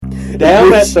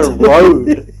down at the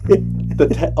road,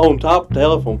 on top of the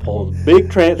telephone poles, big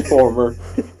transformer.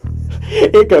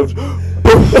 It goes,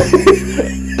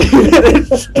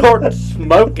 it starts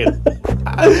smoking.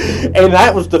 And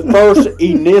that was the first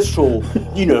initial,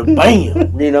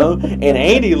 bam, And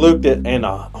Andy looked at, and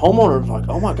the homeowner was like,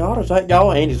 "Oh my God, is that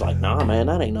y'all?" Andy's like, "Nah, man,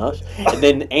 that ain't us." And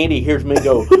then Andy hears me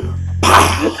go,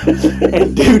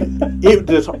 and dude, it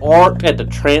just arced at the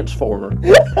transformer.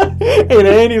 And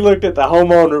Andy looked at the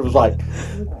homeowner and was like,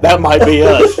 "That might be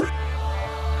us."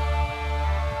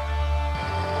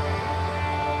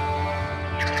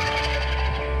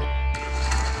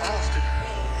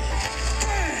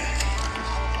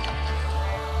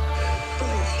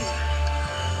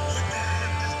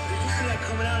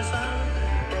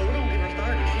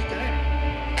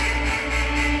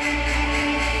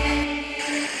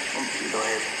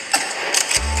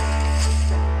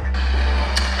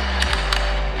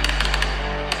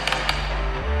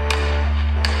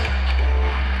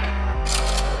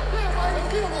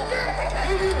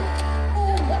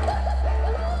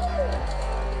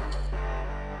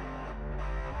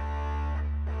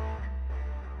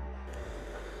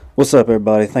 What's up,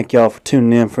 everybody? Thank y'all for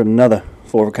tuning in for another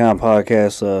Four of a Kind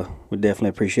podcast. We definitely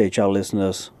appreciate y'all listening to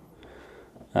us.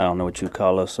 I don't know what you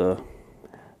call us. A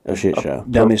shit show.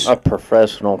 A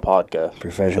professional podcast.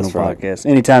 Professional podcast.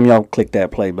 Anytime y'all click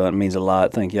that play button means a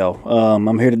lot. Thank y'all.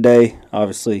 I'm here today,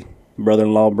 obviously,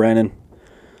 brother-in-law Brandon,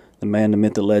 the man, the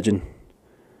myth, the legend.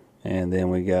 And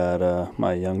then we got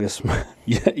my youngest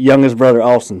brother,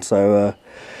 Austin. So,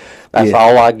 that's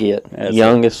all I get.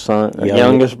 Youngest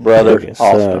brother,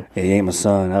 Austin. Yeah, he ain't my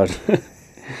son. I was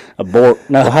No.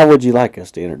 Well, how would you like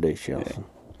us to introduce you?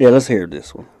 Yeah, let's hear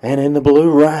this one. And in the blue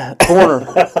right corner,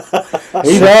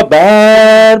 he's a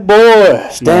bad boy.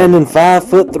 Standing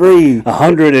 5'3",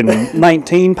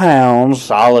 119 pounds.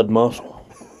 Solid muscle.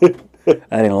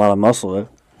 That ain't a lot of muscle, though.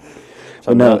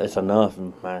 It's enough,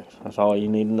 Max. That's all you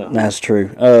need to know. That's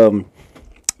true.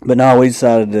 But no, we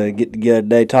decided to get together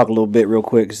today, talk a little bit real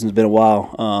quick since it's been a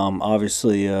while.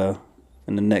 Obviously, in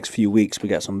the next few weeks, we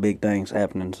got some big things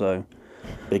happening. So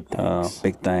big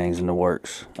things in the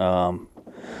works.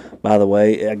 By the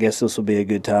way, I guess this will be a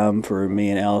good time for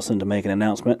me and Allison to make an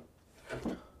announcement.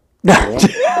 I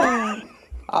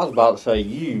was about to say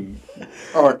you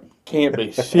can't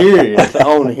be serious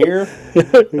on here.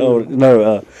 But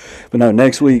no,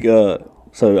 next week.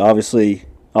 So obviously,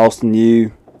 Austin,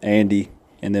 you, Andy,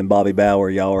 and then Bobby Bauer,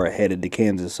 y'all are headed to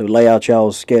Kansas. So lay out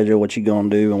y'all's schedule, what you gonna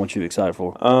do, and what you excited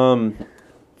for.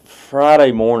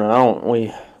 Friday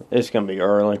morning, it's gonna be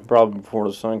early, probably before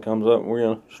the sun comes up. We're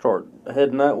gonna start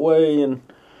heading that way, and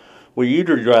we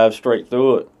usually drive straight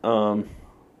through it.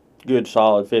 Good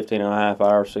solid 15.5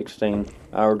 hour,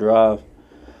 16-hour drive.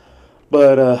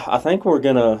 But I think we're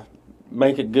gonna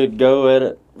make a good go at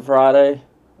it Friday.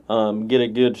 Get a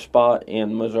good spot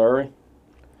in Missouri.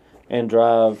 And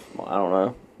drive, I don't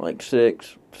know, like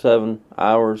 6-7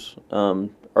 hours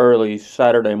early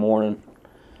Saturday morning,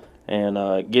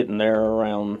 and getting there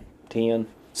around 10.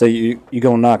 So you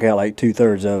gonna knock out like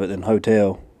 2/3 of it in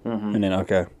hotel, and then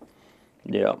okay.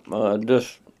 Yeah,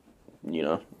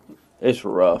 it's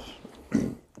rough.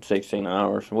 16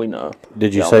 hours, we know.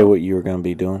 Did you say what you were gonna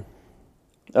be doing?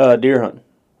 Deer hunting.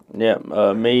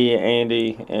 Yeah, me,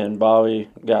 Andy, and Bobby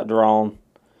got drawn,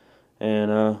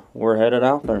 and we're headed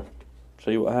out there.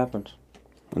 See what happens.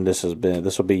 And this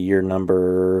will be year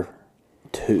number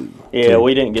 2. Yeah,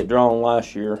 we didn't get drawn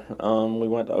last year. We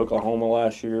went to Oklahoma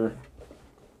last year,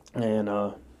 and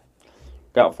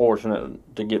got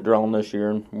fortunate to get drawn this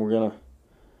year, and we're gonna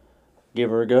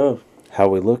give her a go. How are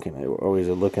we looking? Or is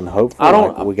it looking hopeful? I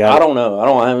don't know. I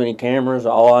don't have any cameras.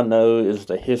 All I know is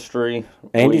the history.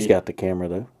 Andy's got the camera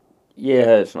though.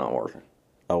 Yeah, it's not working.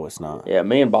 Oh, it's not. Yeah,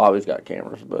 me and Bobby's got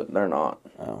cameras, but they're not.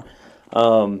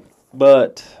 Oh.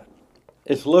 But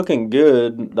it's looking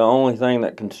good. The only thing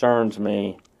that concerns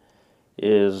me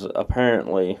is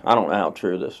apparently, I don't know how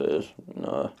true this is,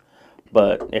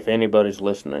 but if anybody's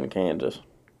listening in Kansas,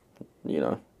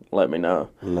 let me know.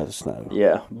 Let us know.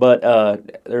 Yeah, but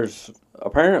there's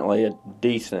apparently a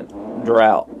decent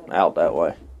drought out that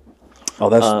way. Oh,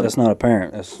 that's not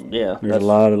apparent. There's a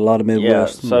lot of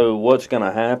Midwest. Yeah, so what's going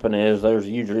to happen is there's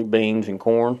usually beans and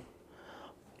corn.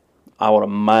 I would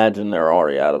imagine they're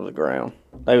already out of the ground.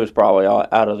 They was probably out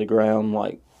of the ground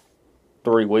like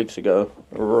 3 weeks ago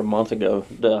or a month ago,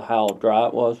 how dry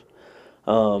it was.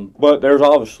 But there's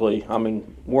obviously,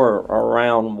 we're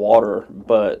around water,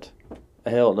 but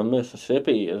hell, the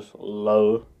Mississippi is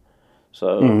low.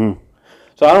 So,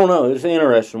 so I don't know. It's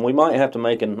interesting. We might have to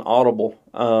make an audible.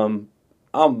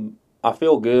 I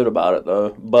feel good about it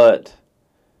though, but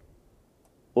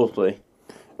we'll see.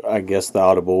 I guess the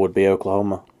audible would be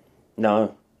Oklahoma.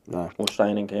 No, No. we're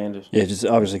staying in Kansas. Yeah, just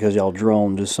obviously because y'all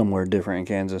drone just somewhere different in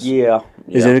Kansas. Yeah.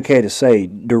 Is it okay to say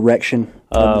direction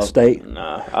of the state?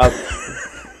 Nah,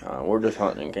 we're just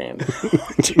hunting in Kansas.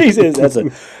 Jesus,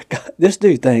 this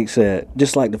dude thinks that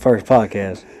just like the first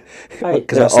podcast. Hey,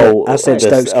 Because I said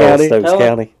Stokes County. Stokes Tell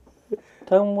County.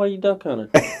 tell them where you duck hunted.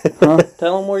 Huh?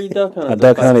 Tell them where you duck hunted. I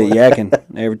duck hunted at Yakin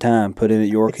every time. Put in at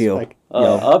York Hill. like-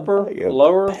 Upper,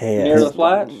 lower, Pass. near the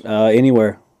flats.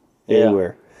 Anywhere. Yeah.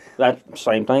 Anywhere. That's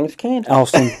same thing as Kansas.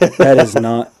 Austin, that is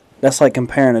not. That's like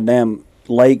comparing a damn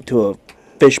lake to a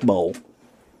fish bowl.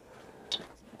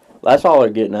 That's all they're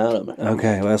getting out of me.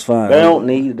 Okay, well, that's fine. They don't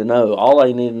need to know. All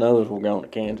they need to know is we're going to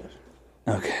Kansas.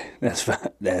 Okay, that's fine.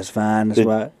 That's fine. That's Did,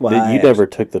 why I you asked. never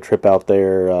took the trip out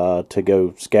there to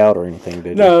go scout or anything, did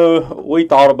you? No, we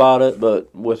thought about it,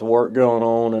 but with work going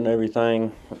on and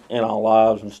everything in our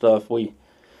lives and stuff,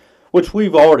 which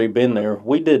we've already been there.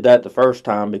 We did that the first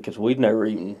time because we'd never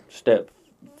even stepped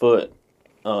foot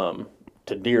to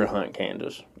deer hunt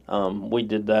Kansas. We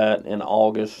did that in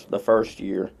August the first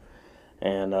year,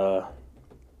 and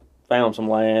found some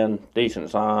land,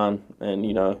 decent sign,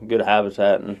 and good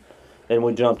habitat, and then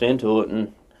we jumped into it,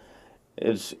 and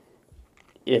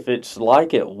if it's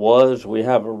like it was, we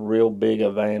have a real big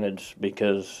advantage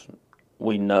because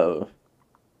we know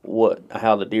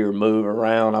how the deer move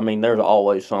around. I mean, there's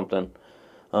always something.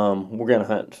 We're gonna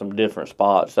hunt some different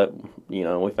spots that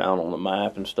we found on the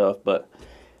map and stuff, but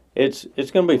it's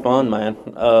gonna be fun, man.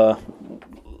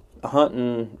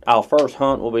 Hunting, our first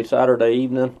hunt will be Saturday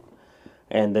evening,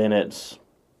 and then it's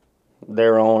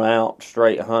there on out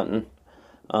straight hunting.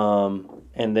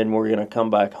 And then we're gonna come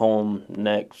back home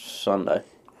next Sunday.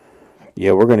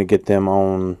 Yeah, we're going to get them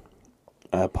on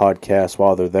a podcast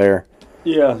while they're there.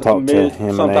 Yeah, Talk to him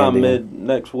and sometime Andy. mid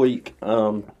next week.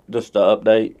 Just to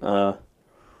update.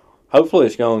 Hopefully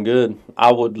it's going good.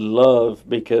 I would love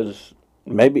because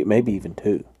Maybe even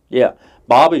two. yeah,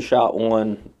 Bobby shot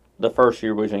one the first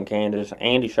year we was in Kansas.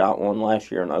 Andy shot one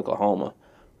last year in Oklahoma.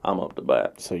 I'm up to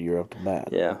bat. So you're up to bat.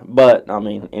 Yeah, but I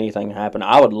mean anything can happen.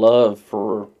 I would love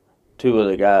for two of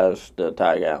the guys to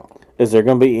tag out. Is there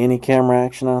going to be any camera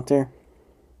action out there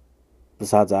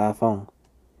besides the iPhone?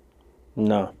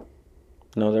 No,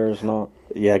 there is not.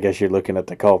 Yeah, I guess you're looking at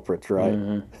the culprits, right?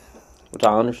 Mm-hmm. Which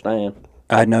I understand.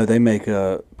 I know they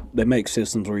make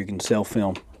systems where you can self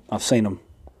film. I've seen them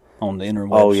on the interwebs.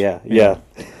 Oh yeah.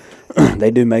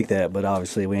 They do make that, but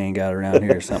obviously we ain't got it around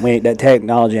here. So we ain't, that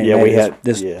technology ain't Yeah, made we this- had.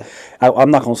 this. Yeah,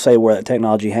 I'm not gonna say where that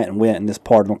technology hadn't went in this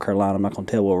part of North Carolina. I'm not gonna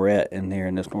tell where we're at in here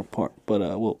in this north part, but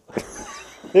we'll.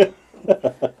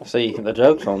 See, the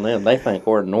joke's on them. They think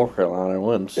we're in North Carolina and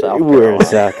we're in South we're Carolina. in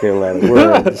South Carolina.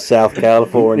 We're in South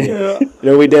California.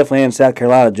 Yeah, we definitely in South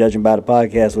Carolina, judging by the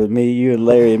podcast with me, you, and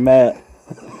Larry and Matt.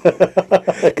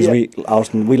 Because we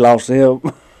lost him.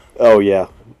 Oh yeah.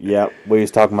 We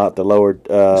was talking about the lowered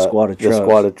Squatted trucks.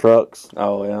 squatted trucks.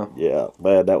 Oh, yeah. Yeah,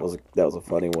 man, that was a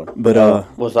funny one. But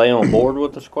Was they on board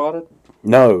with the squatted?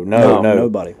 No,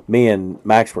 nobody. Me and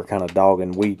Max were kind of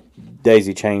dogging. We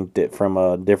daisy changed it from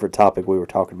a different topic we were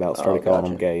talking about. Started calling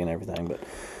them gotcha. gay and everything.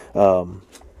 But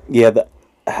yeah,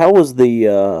 how was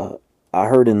the? I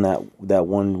heard in that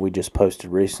one we just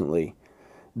posted recently,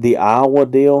 the Iowa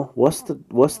deal. What's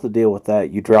the deal with that?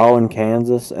 You draw in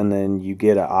Kansas and then you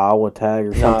get an Iowa tag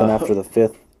or something after the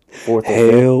fourth. Or fifth?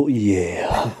 Hell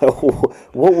yeah!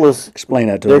 What was? Explain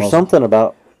that to There's them. something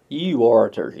about. You are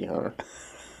a turkey hunter.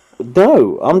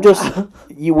 No, I'm just.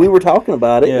 We were talking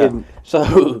about it. Yeah. And,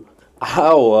 So,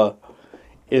 Iowa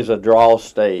is a draw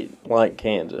state like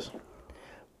Kansas.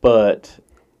 But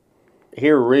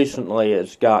here recently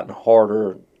it's gotten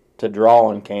harder to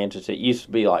draw in Kansas. It used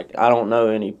to be like, I don't know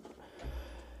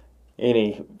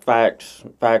any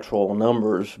factual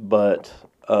numbers, but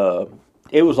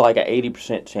it was like an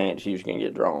 80% chance you was going to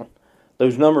get drawn.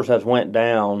 Those numbers has went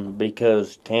down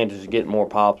because Kansas is getting more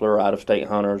popular, out-of-state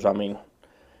hunters. I mean,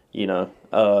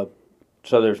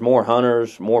 so there's more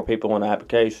hunters, more people in the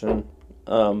application.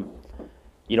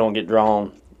 You don't get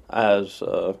drawn as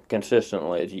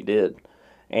consistently as you did.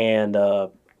 And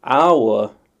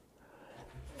Iowa,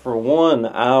 for one,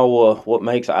 what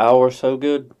makes Iowa so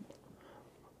good,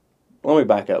 let me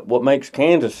back up. What makes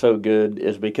Kansas so good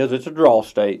is because it's a draw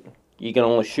state. You can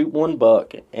only shoot one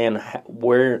buck, and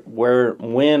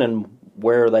when and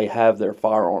where they have their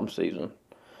firearm season.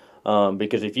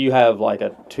 Because if you have like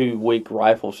a 2-week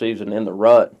rifle season in the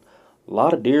rut, a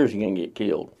lot of deers are going to get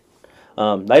killed.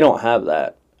 They don't have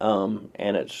that. And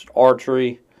it's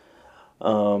archery,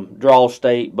 draw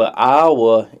state, but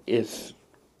Iowa is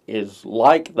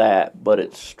like that, but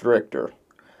it's stricter.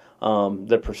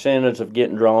 The percentage of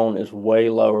getting drawn is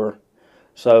way lower.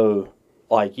 So,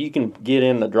 like, you can get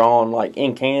in the drawing. Like,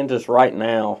 in Kansas right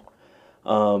now,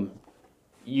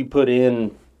 you put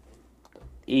in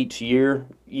each year,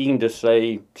 you can just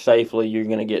say safely you're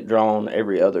going to get drawn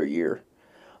every other year.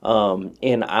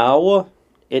 In Iowa,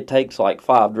 it takes like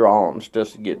 5 drawings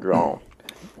just to get drawn.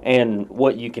 And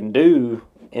what you can do,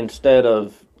 instead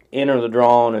of enter the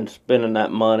drawing and spending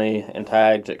that money and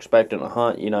tags expecting a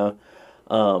hunt,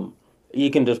 you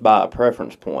can just buy a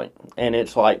preference point. And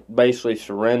it's like basically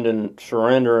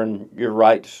surrendering your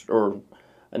rights or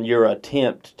your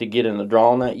attempt to get in the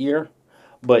drawing that year.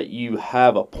 But you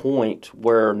have a point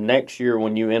where next year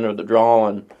when you enter the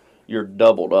drawing, you're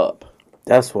doubled up.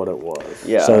 That's what it was.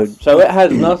 Yeah. So it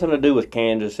has nothing to do with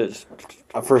Kansas. It's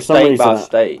for some state reason, by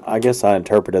state. I guess I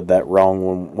interpreted that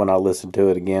wrong when I listened to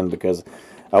it again, because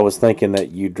I was thinking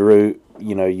that you drew,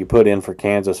 you put in for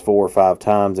Kansas 4 or 5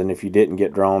 times, and if you didn't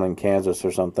get drawn in Kansas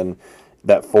or something,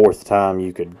 that 4th time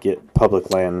you could get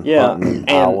public land hunting in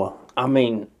Iowa. I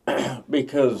mean,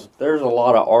 because there's a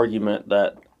lot of argument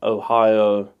that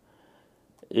Ohio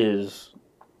is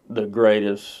the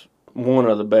greatest, one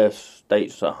of the best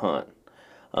states to hunt.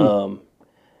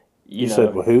 You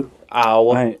said who?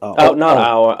 Iowa. Not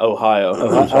Iowa, Ohio.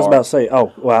 I was about to say,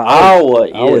 Iowa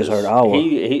is. I always heard Iowa.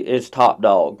 It's top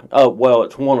dog. Oh, well,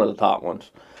 it's one of the top ones.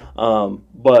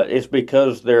 But it's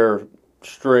because they're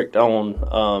strict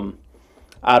on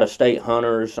out-of-state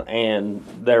hunters and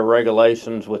their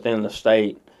regulations within the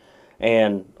state.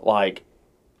 And, like,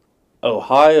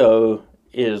 Ohio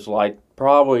is, like,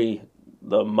 probably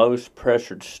the most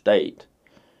pressured state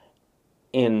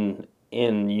in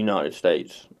the United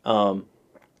States,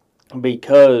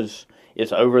 because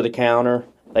it's over the counter.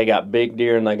 They got big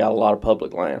deer and they got a lot of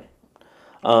public land.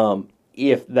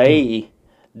 If they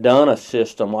done a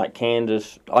system like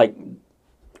Kansas, like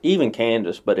even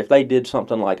Kansas, but if they did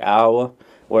something like Iowa,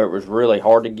 where it was really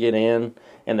hard to get in,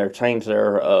 and they changed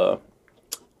their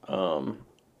hunting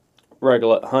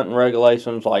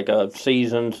regulations, like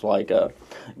seasons, like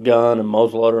gun and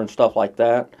muzzleloader and stuff like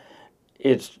that,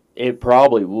 it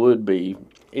probably would be.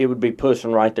 It would be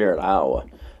pushing right there at Iowa.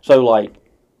 So, like,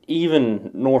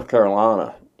 even North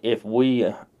Carolina,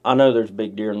 I know there's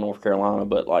big deer in North Carolina,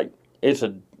 but, like, it's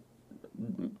a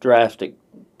drastic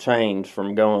change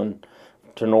from going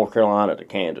to North Carolina to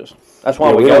Kansas. That's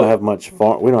why we don't have much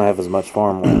farm. We don't have as much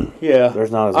farmland. Yeah,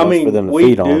 there's not as much for them to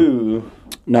feed on. We do.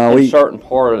 No, in certain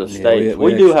part of the state,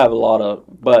 we do have a lot of.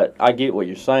 But I get what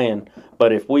you're saying.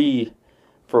 But if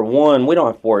for one, we don't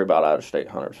have to worry about out-of-state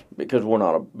hunters because we're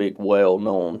not a big,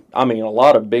 well-known. I mean, a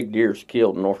lot of big deer is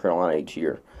killed in North Carolina each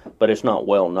year, but it's not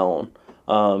well-known.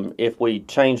 If we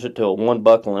changed it to a 1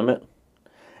 buck limit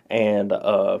and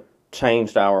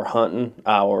changed our hunting,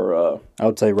 I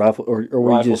would say rifle or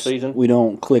rifle season. We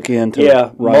don't click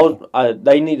into rifle.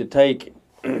 They need to take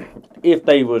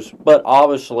but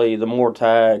obviously the more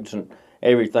tags and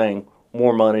everything,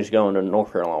 more money's going to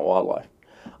North Carolina wildlife.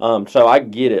 So I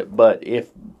get it, but if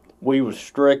we was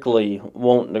strictly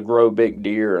wanting to grow big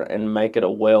deer and make it a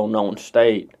well-known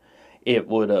state, it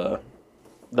would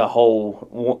the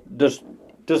whole just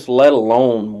let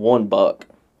alone 1 buck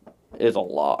is a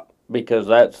lot, because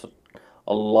that's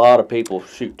a lot of people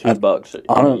shoot 2 bucks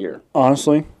a year.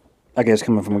 Honestly, I guess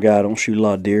coming from a guy that don't shoot a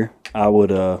lot of deer, I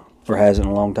would or hasn't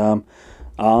in a long time,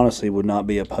 I honestly would not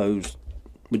be opposed.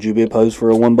 Would you be opposed for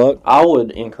a 1 buck? I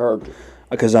would encourage it.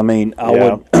 Because, I mean,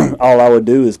 would. All I would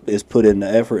do is put in the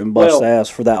effort and bust ass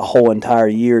for that whole entire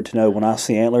year to know when I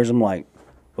see antlers, I'm like,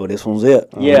 well, this one's it.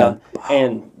 Yeah,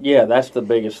 and that's the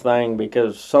biggest thing,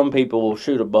 because some people will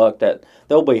shoot a buck that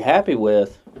they'll be happy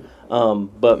with,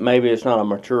 but maybe it's not a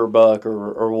mature buck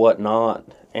or whatnot,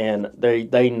 and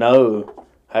they know,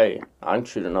 hey, I can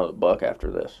shoot another buck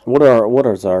after this. What are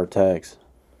our tags?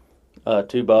 $2.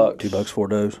 $2, 4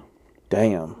 does.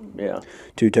 Damn. Yeah.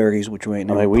 2 turkeys, which we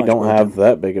ain't. I mean, we don't have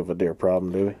that big of a deer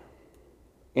problem, do we?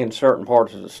 In certain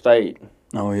parts of the state.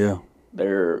 Oh yeah.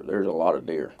 There's a lot of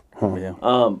deer. Oh yeah.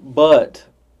 But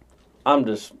I'm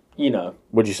just,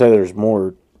 Would you say there's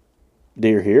more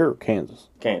deer here or Kansas?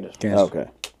 Kansas. Okay.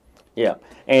 Yeah,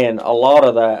 and a lot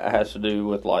of that has to do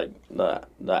with like the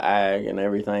ag and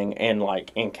everything, and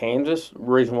like in Kansas, the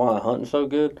reason why hunting's so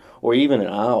good, or even in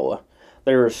Iowa,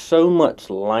 there is so much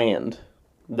land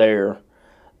there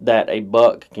that a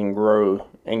buck can grow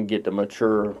and get to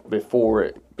mature before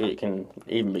it can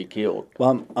even be killed.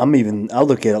 Well, I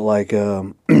look at it like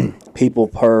people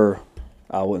per,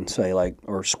 I wouldn't say like,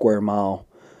 or square mile.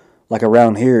 Like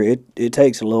around here, it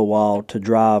takes a little while to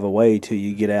drive away till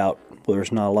you get out where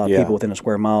there's not a lot of people within a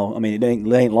square mile. I mean, it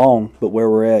ain't long, but where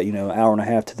we're at, an hour and a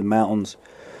half to the mountains,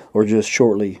 or just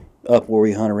shortly up where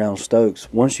we hunt around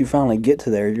Stokes. Once you finally get to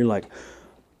there, you're like,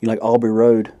 like Aubrey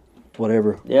Road,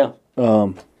 whatever. Yeah.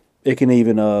 It can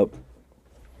even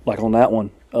like on that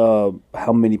one,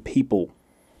 how many people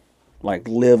like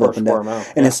live Per up and square down, mile,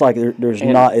 and yeah. it's like there's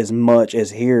And- not as much as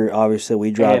here. Obviously,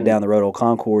 we drive And- down the road on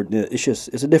Concord. It's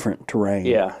a different terrain.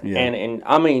 Yeah. And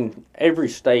I mean, every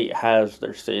state has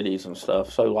their cities and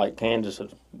stuff. So like Kansas,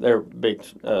 their big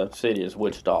city is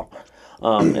Wichita,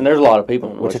 and there's a lot of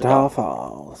people in Wichita Wichita.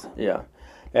 Falls. Yeah.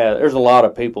 Yeah, there's a lot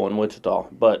of people in Wichita,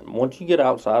 but once you get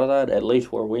outside of that, at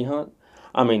least where we hunt,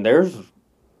 I mean, there's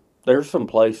some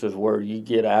places where you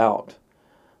get out,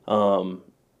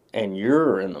 and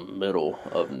you're in the middle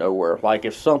of nowhere. Like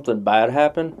if something bad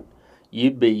happened,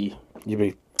 you'd be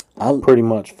Pretty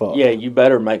much fucked. yeah, you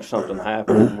better make something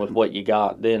happen with what you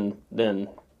got. Then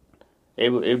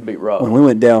it'd be rough. When we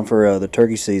went down for the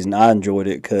turkey season, I enjoyed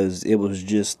it because it was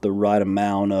just the right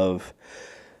amount of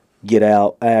get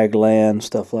out, ag land,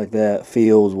 stuff like that,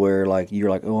 fields where like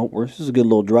you're like, oh, this is a good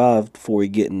little drive before we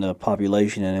get in the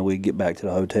population, and then we get back to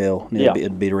the hotel. And Yeah.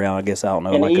 it'd be around, I guess, I don't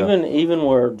know. And like even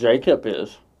where Jacob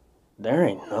is, there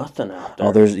ain't nothing out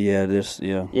there.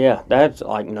 yeah. Yeah, that's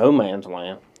like no man's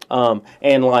land.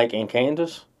 And like in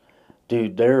Kansas,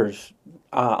 dude, I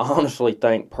honestly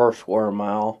think per square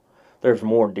mile, there's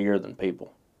more deer than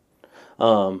people.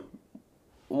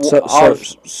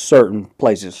 Certain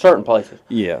places. Certain places.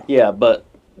 Yeah. Yeah, but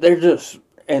they're just,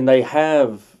 and they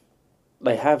have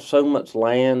so much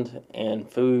land and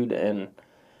food and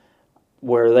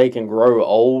where they can grow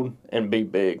old and be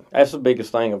big. That's the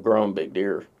biggest thing of growing big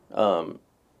deer,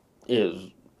 is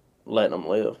letting them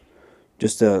live.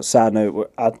 Just a side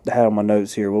note, I had on my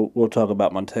notes here. We'll talk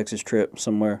about my Texas trip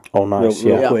somewhere. Oh, nice.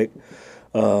 Real Yeah. quick.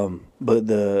 But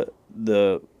the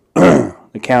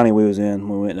the county we was in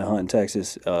when we went to hunt in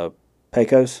Texas,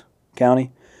 Pecos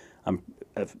County.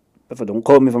 If I don't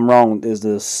quote me if I'm wrong, is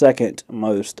the second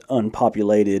most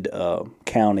unpopulated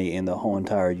county in the whole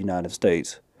entire United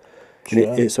States.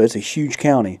 And so it's a huge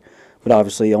county, but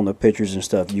obviously on the pictures and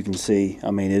stuff you can see. I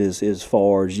mean, it is as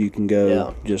far as you can go.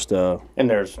 Yeah. Just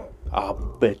And I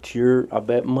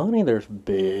bet money there's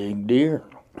big deer.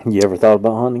 You ever thought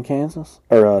about hunting Kansas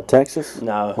or Texas?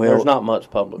 No, Well, there's not much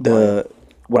public land.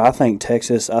 When I think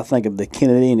Texas, I think of the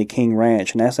Kennedy and the King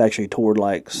Ranch, and that's actually toward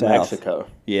like south. Mexico.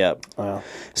 Yeah. Wow.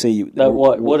 See,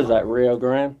 What is that, Rio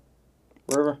Grande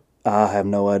River? I have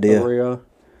no The idea. Rio?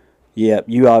 Yeah,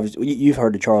 you've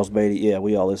heard the Charles Beatty. Yeah,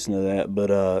 we all listen to that,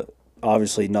 but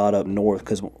obviously not up north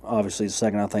because obviously the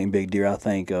second I think big deer, I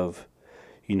think of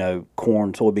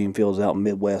corn, soybean fields out in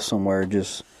Midwest somewhere.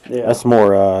 Just Yeah. That's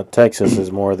more, Texas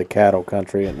is more the cattle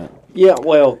country, isn't it? Yeah,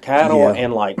 well, cattle Yeah.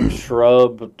 and like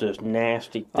shrub, just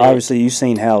nasty. Thick. obviously you've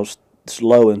seen how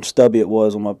slow and stubby it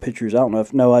was on my pictures. I don't know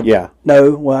if Yeah.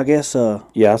 no. Well, I guess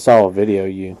Yeah, I saw a video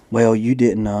of you. well you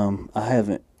didn't. I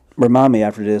haven't. Remind me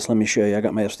after this. Let me show you. I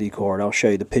got my SD card. I'll show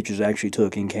you the pictures I actually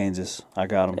took in Kansas. I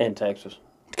got them. in Texas.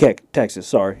 Texas.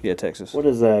 Sorry, yeah, Texas. What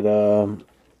is that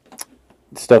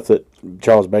stuff that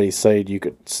Charles Beatty said you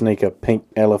could sneak a pink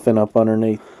elephant up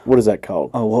underneath? What is that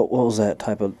called? Oh, what was that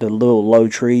type of the little low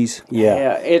trees? Yeah,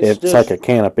 Yeah, it's just- like a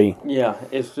canopy. Yeah,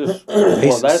 it's just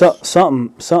well, that's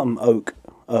Something oak.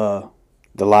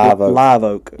 The live oak. Live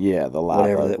oak. Yeah, the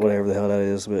live oak. Whatever the hell that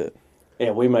is, but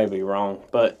yeah. We may be wrong,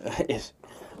 but it's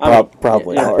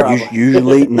Probably yeah, hard. probably.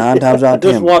 usually 9 times out of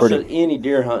 10. Just watch pretty. any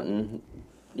deer hunting,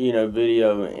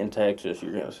 video in Texas.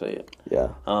 You're gonna see it. Yeah.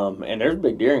 And there's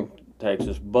big deer in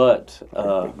Texas, but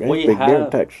There's we big have deer in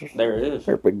Texas. There is.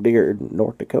 There's big deer in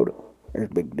North Dakota. There's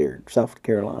big deer in South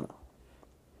Carolina.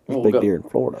 There's We'll big go- deer in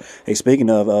Florida. Hey, speaking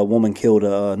of, a woman killed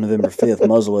November 5th.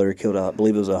 Muzzleloader killed, I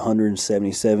believe it was a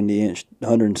 177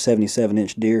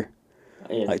 inch deer,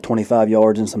 Yeah. like 25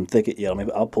 yards in some thicket. Yeah,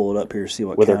 maybe I'll pull it up here see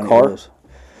what With her county cart? it was.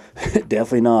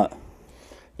 Definitely not.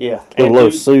 Yeah, Little and little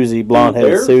dude, Susie,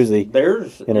 blonde-headed there's- Susie.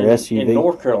 There's in her in SUV.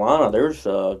 North Carolina. There's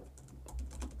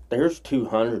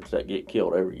 200s that get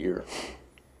killed every year.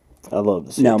 I love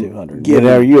to see Now, 200. given-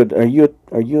 But are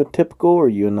you a typical or are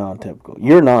you a non-typical?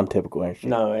 You're non-typical,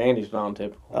 actually. No, Andy's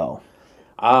non-typical. Oh,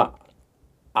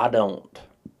 I don't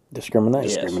discrimination.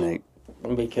 Yes. Discriminate.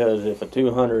 because if a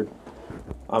 200,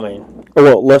 I mean,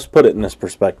 Well, let's put it in this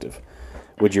perspective.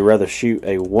 Would you rather shoot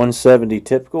a 170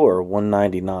 typical or a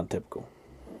 190 non-typical?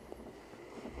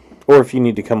 Or if you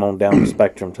need to come on down the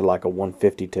spectrum to like a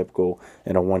 150 typical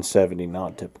and a 170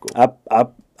 non-typical.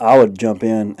 I would jump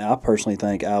in. I personally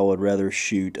think I would rather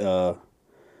shoot a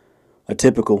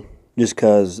typical, just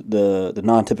because the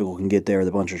non-typical can get there with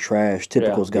a bunch of trash.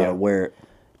 Typical's got to yeah. wear it.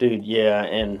 dude, yeah,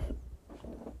 and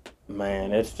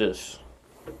man, it's just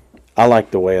I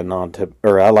like the way a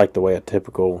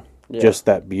typical, Yeah. just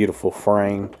that beautiful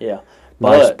frame, yeah.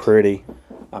 nice, But pretty.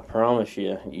 I promise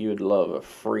you, you'd love a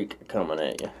freak coming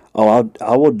at you. Oh,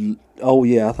 I would. Oh,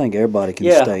 yeah. I think everybody can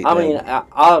Yeah, state I that. mean,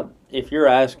 I if you're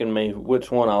asking me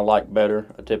which one I like better,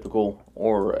 a typical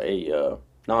or a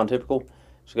non-typical,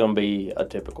 it's going to be a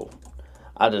typical.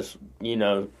 I just,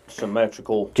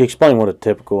 symmetrical. Could you explain what a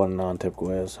typical and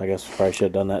non-typical is? I guess we probably should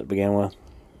have done that to begin with.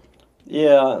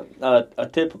 Yeah, a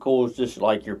typical is just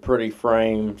like your pretty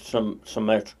frame, some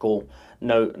symmetrical.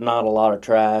 No, not a lot of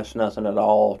trash, nothing at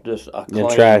all. Just a In clean.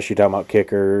 trash, you're talking about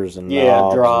kickers and Yeah,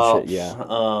 knobs drops. and shit.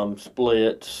 Yeah.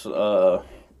 Splits.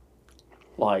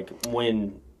 Like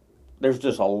when there's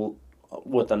just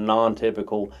with a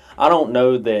non-typical. I don't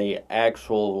know the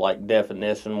actual like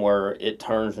definition where it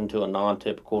turns into a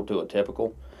non-typical to a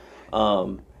typical,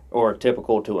 or a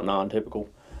typical to a non-typical.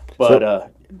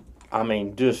 But I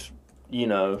mean, just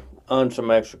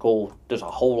unsymmetrical. There's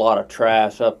a whole lot of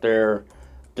trash up there.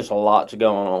 Just a lot's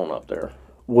going on up there.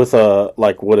 With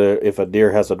if a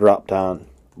deer has a drop tine,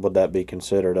 would that be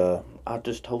considered a? I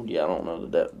just told you I don't know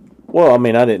the Well, I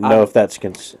mean, I didn't know if that's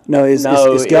No, it's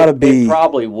got to be. It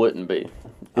probably wouldn't be,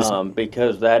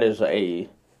 because that is a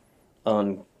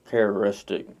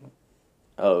uncharacteristic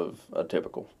of a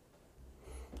typical.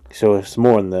 So it's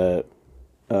more in the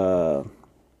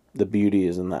beauty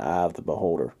is in the eye of the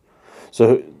beholder.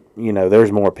 So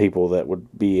there's more people that would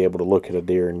be able to look at a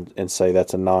deer and say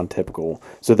that's a non-typical.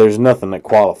 So there's nothing that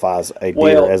qualifies a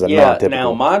deer as a non-typical.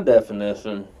 Now my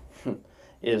definition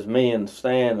is me in the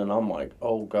stand, and I'm like,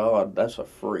 oh God, that's a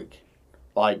freak.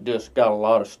 Like, just got a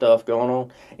lot of stuff going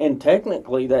on. And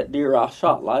technically, that deer I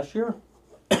shot last year,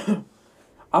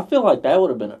 I feel like that would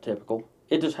have been a typical.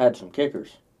 It just had some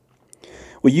kickers.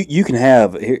 Well, you can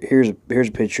have here's a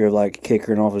picture of like a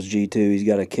kicker and off his G2. He's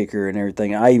got a kicker and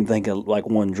everything. I even think of like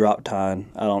one drop tine.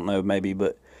 I don't know, maybe,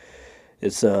 but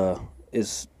it's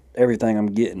everything I'm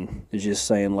getting is just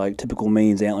saying like typical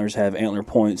means antlers have antler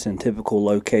points in typical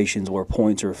locations where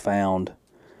points are found,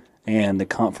 and the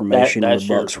conformation of the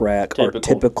buck's rack are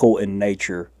typical in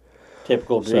nature.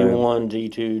 Typical G1,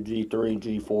 G2,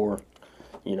 G3,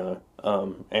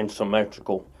 G4, and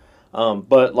symmetrical.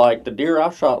 But like the deer I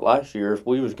shot last year, if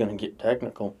we was going to get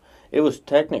technical, it was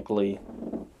technically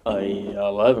a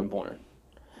 11 pointer,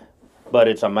 but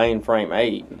it's a mainframe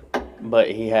 8.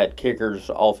 But he had kickers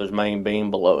off his main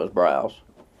beam below his brows.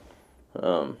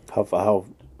 How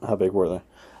big were they?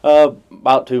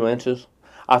 About 2 inches.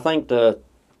 I think the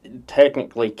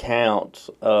technically counts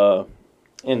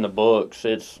in the books.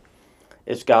 It's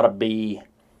got to be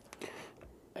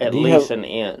at least an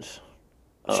inch.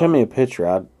 Show me a picture.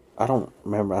 I don't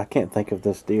remember. I can't think of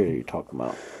this deer that you're talking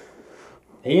about.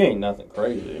 He ain't nothing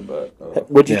crazy, but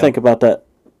what'd you think about that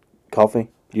coffee?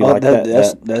 You like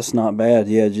that? That's not bad.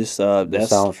 Yeah, just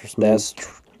that's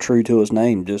true to its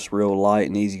name. Just real light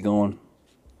and easy going.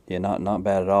 Yeah, not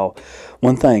bad at all.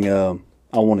 One thing I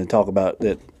wanted to talk about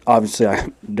that obviously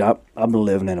I've been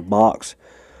living in a box.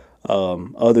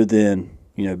 Other than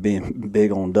being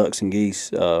big on ducks and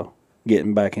geese,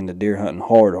 getting back into deer hunting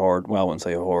hard. Well, I wouldn't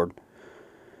say hard.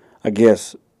 I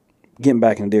guess getting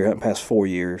back into deer hunting past 4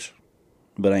 years,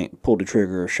 but I ain't pulled the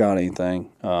trigger or shot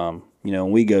anything.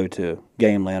 When we go to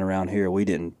game land around here, we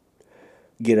didn't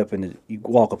get up you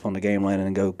walk up on the game land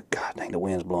and go, God dang, the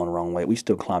wind's blowing the wrong way. We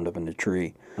still climbed up in the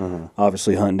tree. Mm-hmm.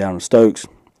 Obviously, hunting down in Stokes,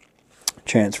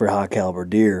 chance for high caliber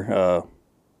deer.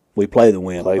 We play the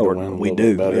wind. We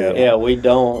do. Yeah, we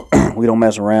don't. We don't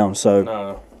mess around. So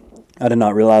No. I did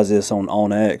not realize this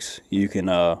on X. You can,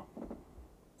 and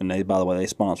they, by the way, they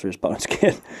sponsor this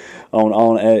podcast.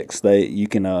 on X, you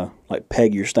can like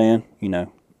peg your stand,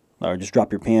 or just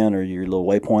drop your pin or your little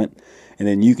waypoint, and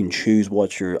then you can choose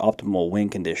what's your optimal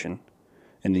wind condition,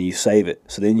 and then you save it.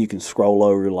 So then you can scroll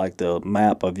over like the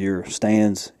map of your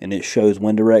stands, and it shows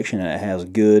wind direction, and it has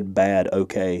good, bad,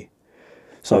 okay.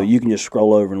 So you can just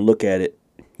scroll over and look at it.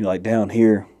 Like down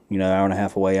here, hour and a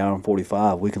half away, hour and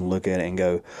 45, we can look at it and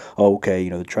go, oh, okay,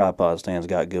 the tripod stand's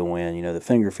got good wind, the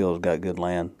finger field's got good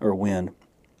wind.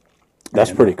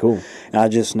 That's pretty cool. And I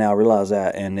just now realized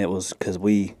that, and it was because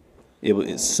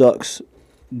it sucks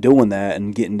doing that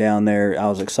and getting down there. I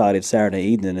was excited Saturday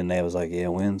evening, and they was like, yeah,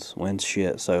 wind's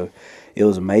shit. So it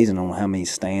was amazing on how many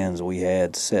stands we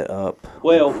had set up.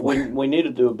 Well, we need to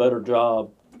do a better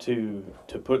job to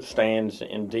put stands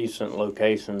in decent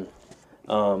location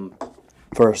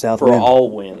for south for wind. all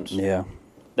winds. Yeah.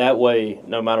 That way,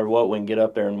 no matter what, we can get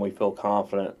up there and we feel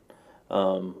confident.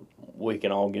 We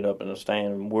can all get up in the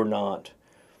stand, and we're not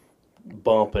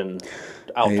bumping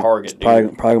out target. It's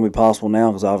probably going to be possible now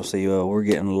because obviously we're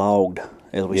getting logged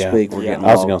as we speak. We're getting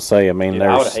logged. I was going to say, I mean,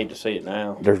 I would hate to see it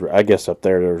now. I guess up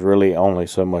there's really only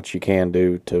so much you can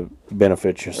do to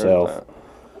benefit yourself.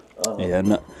 Yeah,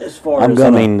 no, As far I'm as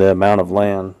gonna- I mean, the amount of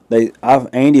land.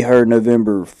 Andy heard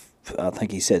November. I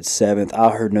think he said 7th.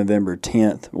 I heard November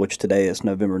 10th, which today is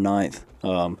November 9th.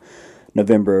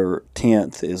 November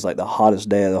 10th is like the hottest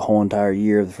day of the whole entire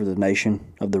year for the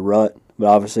nation of the rut. But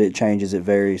obviously it changes. It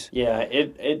varies. yeah,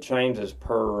 it changes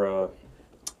per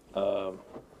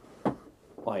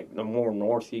like the more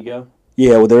north you go.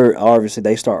 Yeah, well,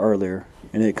 they start earlier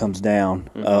and it comes down.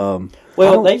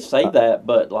 Well, they say that,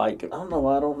 but like, I don't know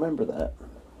why I don't remember that.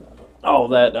 oh,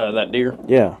 that deer.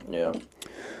 Yeah. Yeah,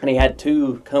 and he had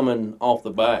two coming off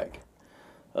the back.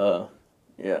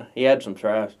 Yeah, he had some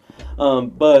trash,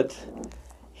 but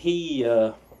he.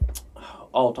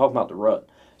 I'll talk about the rut.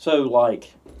 So,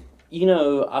 like,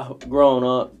 growing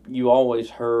up, you always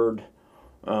heard,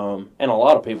 and a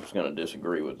lot of people's going to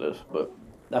disagree with this, but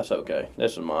that's okay.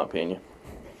 This is my opinion.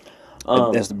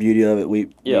 That's the beauty of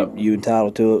it. Yeah. You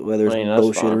entitled to it, whether it's that's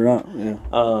bullshit fine. or not.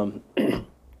 Yeah.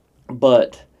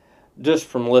 But just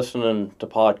from listening to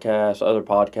podcasts, other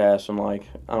podcasts, and like,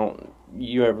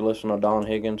 you ever listen to Don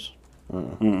Higgins?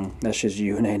 That's just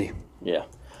you and Andy. Yeah.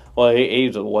 Well,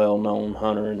 he's a well-known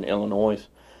hunter in Illinois.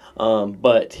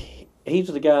 But he's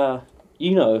the guy,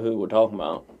 who we're talking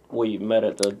about. We met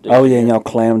at the... Oh yeah, and y'all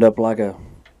clammed up like a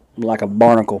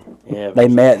barnacle. Yeah. They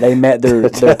met their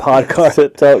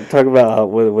podcast. Talk about how,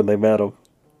 when they met him.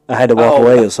 I had to walk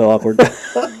away. It was so awkward.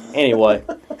 Anyway,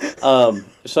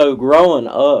 so growing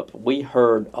up, we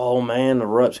heard, oh man, the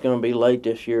rut's going to be late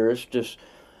this year. It's just,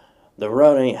 the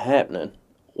rut ain't happening.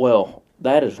 Well,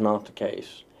 that is not the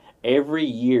case. Every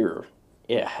year,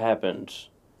 it happens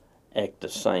at the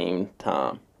same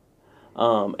time.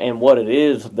 And what it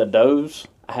is, the does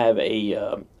have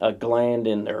a gland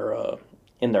in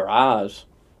their eyes,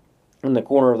 in the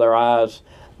corner of their eyes,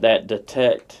 that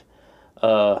detect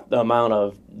the amount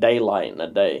of daylight in a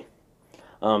day.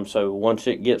 So once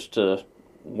it gets to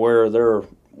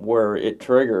where it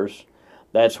triggers,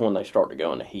 that's when they start to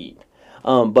go into heat.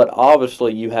 But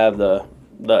obviously, you have the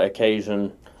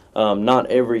occasion. Not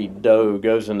every doe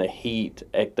goes into heat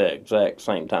at the exact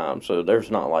same time. So there's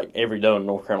not like every doe in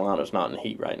North Carolina is not in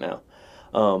heat right now.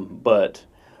 But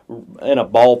in a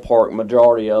ballpark,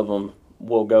 majority of them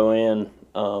will go in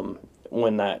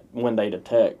when they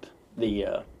detect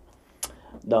the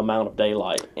amount of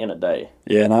daylight in a day.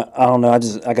 Yeah, and I don't know.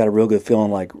 I got a real good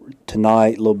feeling like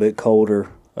tonight, a little bit colder.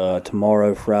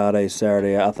 Tomorrow, Friday,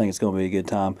 Saturday, I think it's going to be a good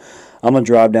time. I'm going to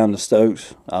drive down to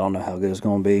Stokes. I don't know how good it's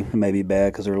going to be. It may be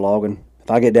bad because they're logging. If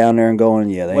I get down there and going,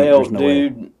 yeah, there's no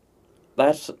way.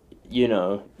 That's,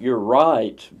 you're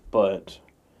right, but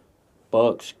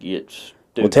bucks get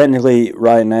stupid. Well, technically,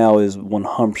 right now is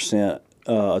 100%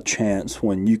 a chance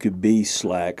when you could be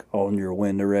slack on your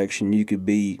wind direction. You could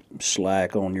be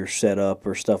slack on your setup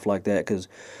or stuff like that because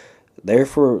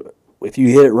therefore, if you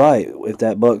hit it right, if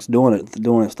that buck's doing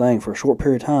its thing for a short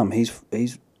period of time, he's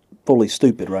fully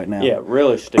stupid right now. Yeah,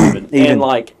 really stupid. And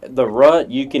like the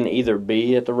rut, you can either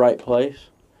be at the right place,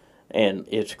 and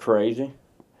it's crazy,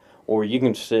 or you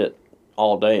can sit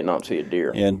all day and not see a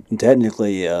deer. And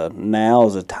technically, now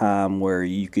is a time where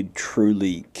you could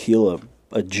truly kill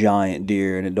a giant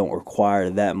deer, and it don't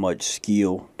require that much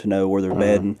skill to know where they're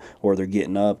bedding, where they're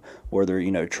getting up, where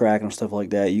they're tracking and stuff like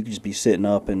that. You could just be sitting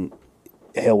up and.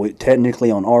 Hell, technically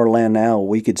on our land now,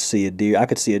 we could see a deer. I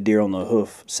could see a deer on the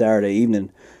hoof Saturday evening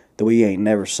that we ain't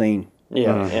never seen.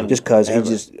 Yeah, and just because he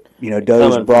just,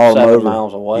 does coming brought from him 7 over.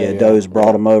 miles away. Yeah, does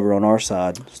brought him over on our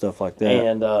side, stuff like that.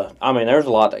 And there's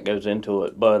a lot that goes into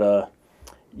it, but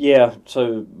yeah.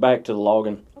 So back to the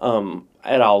logging.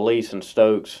 At our lease in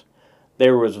Stokes,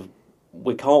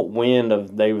 we caught wind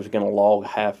of they was going to log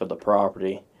half of the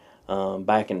property.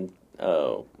 Back in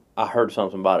I heard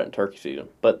something about it in turkey season,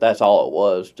 but that's all it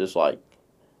was. Just like,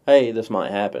 hey, this might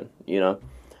happen,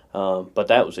 But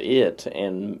that was it.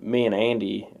 And me and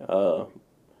Andy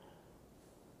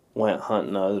went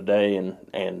hunting the other day,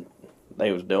 and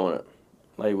they was doing it.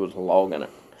 They was logging it.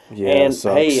 Yeah, and it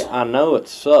sucks. hey, I know it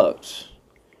sucks,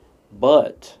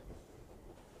 but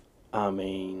I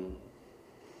mean,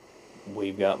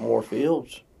 we've got more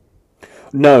fields.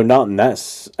 No, not in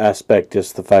that aspect.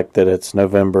 Just the fact that it's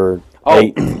November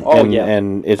 8th,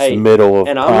 and it's the middle of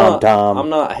prime time. I'm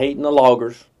not hating the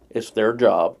loggers. It's their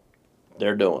job.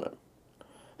 They're doing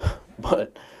it.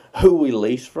 But who we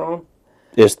lease from?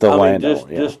 It's the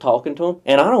landowner. Just talking to them,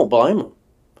 and I don't blame them.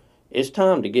 It's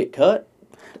time to get cut.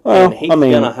 Well, and he's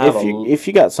gonna have if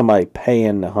you got somebody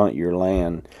paying to hunt your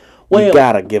land, Well, you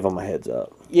gotta give them a heads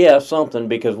up. Yeah, something,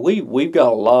 because we've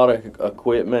got a lot of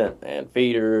equipment and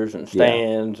feeders and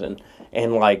stands and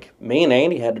like me and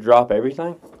Andy had to drop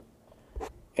everything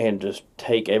and just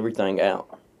take everything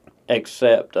out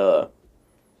except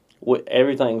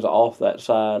everything's off that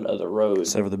side of the road.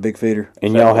 Except for the big feeder.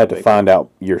 And Except y'all for had the to big find out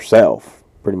yourself,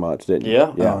 pretty much, didn't you?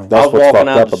 Yeah. Yeah. I That's I was what's walking fucked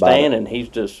out up the about stand it. and he's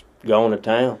just going to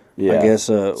town. Yeah. I guess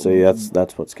See,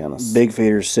 that's what's kind of big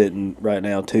feeder's sitting right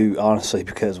now too, honestly,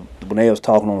 because when they was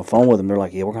talking on the phone with them, they're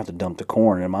like, "Yeah, we're gonna have to dump the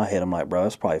corn." And in my head, I'm like, "Bro,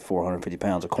 that's probably 450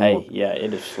 pounds of corn." Hey, yeah,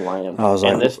 it is slammed. I was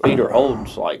and like, this feeder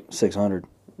holds like 600,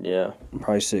 yeah.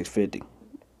 probably 650.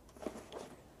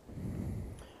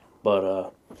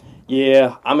 But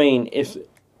yeah, I mean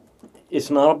it's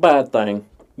not a bad thing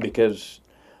because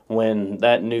when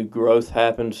that new growth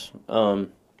happens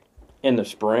in the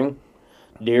spring,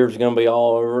 deer's gonna be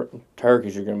all over it,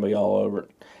 turkeys are gonna be all over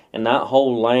it, and that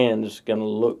whole land is gonna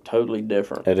look totally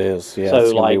different. It is, yeah. so it's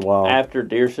gonna like be wild. after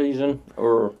deer season,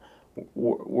 or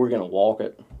we're gonna walk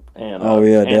it and Oh,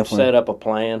 yeah, and definitely. set up a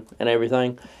plan and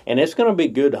everything, and it's gonna be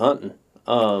good hunting.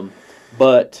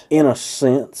 But In a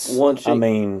sense, Once I it-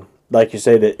 mean, like you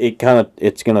said,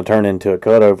 it's going to turn into a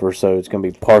cutover, so it's going to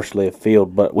be partially a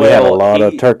field. But we had a Well, lot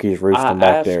of turkeys roosting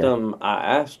back there.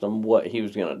 I asked him what he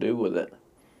was going to do with it,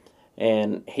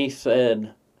 and he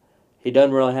said he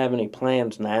doesn't really have any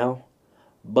plans now,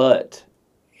 but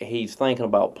he's thinking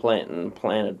about planting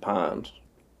planted pines.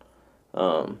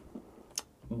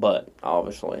 But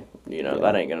obviously,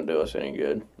 that ain't going to do us any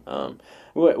good.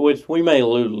 Which we may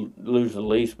lose the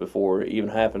lease before it even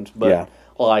happens. But Yeah.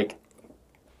 like,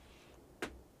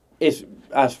 it's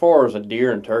as far as a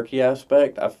deer and turkey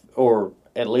aspect, or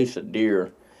at least a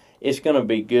deer, it's going to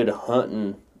be good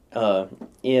hunting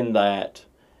in that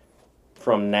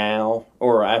from now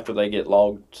or after they get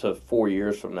logged to 4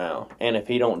 years from now. And if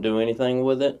he don't do anything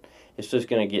with it, it's just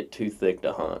going to get too thick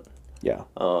to hunt. Yeah.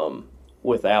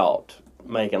 Without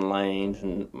making lanes,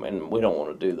 and we don't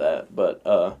want to do that.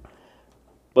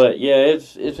 But yeah,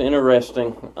 it's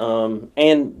interesting.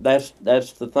 And that's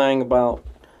the thing about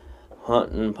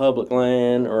hunting public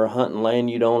land or hunting land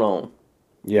you don't own.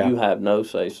 Yeah. You have no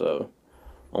say so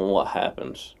on what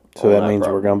happens. So on that means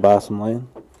property. we're going to buy some land?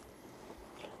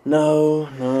 No,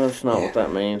 that's not what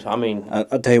that means. I mean,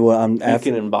 I'll tell you what, you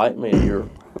can invite me to your.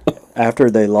 after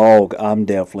they log, I'm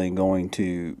definitely going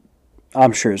to.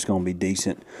 I'm sure it's going to be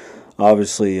decent.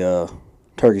 Obviously,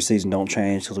 turkey season don't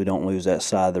change because we don't lose that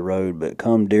side of the road. But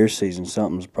come deer season,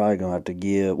 something's probably going to have to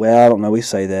give. Well, I don't know. We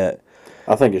say that.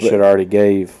 I think it should already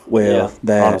gave. Well, Yeah,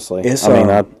 that Honestly, it's, I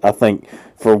mean, I think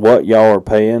for what y'all are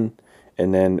paying,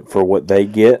 and then for what they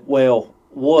get, Well,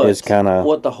 what is kinda-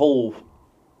 what the whole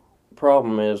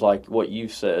problem is, like what you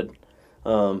said,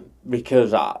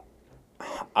 because I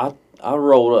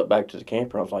rolled up back to the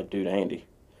camper. I was like, dude, Andy,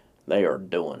 they are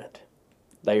doing it.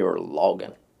 They are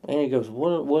logging. And he goes,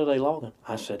 what are they logging?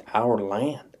 I said, our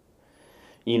land.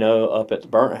 Up at the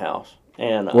burnt house.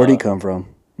 And where'd he come from?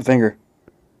 Finger.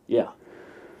 Yeah.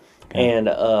 And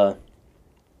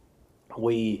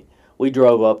we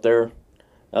drove up there.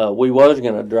 We was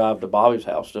gonna drive to Bobby's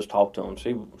house, just talk to him,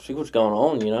 see what's going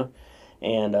on,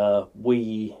 And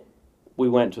we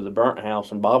went to the burnt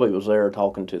house, and Bobby was there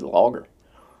talking to the logger.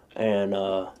 And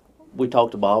we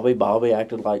talked to Bobby. Bobby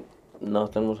acted like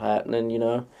nothing was happening,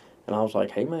 And I was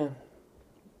like, hey man,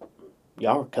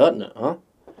 y'all are cutting it, huh?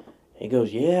 He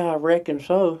goes, yeah, I reckon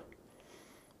so.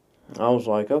 I was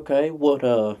like, okay,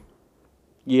 what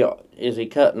yeah, is he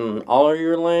cutting all of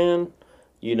your land?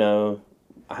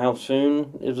 How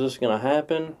soon is this going to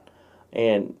happen?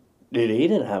 And, dude, he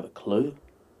didn't have a clue.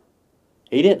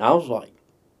 He didn't. I was like,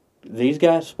 these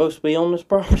guys supposed to be on this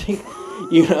property?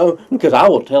 Because I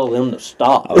will tell them to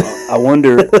stop. I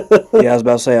wonder. Yeah, I was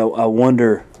about to say. I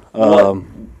wonder. Go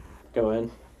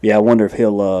ahead. Yeah, I wonder if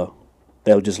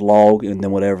they'll just log, and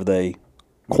then whatever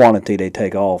quantity they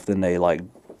take off, then they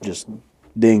just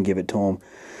then give it to them.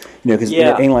 Because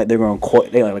Yeah. it ain't like they're going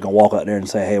to walk out there and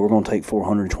say, hey, we're going to take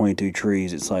 422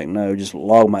 trees. It's like, no, just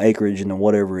log my acreage and then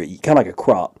whatever, kind of like a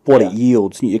crop. What it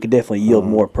yields, it could definitely yield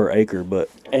more per acre, but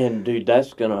And, dude,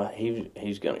 he's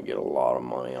going to get a lot of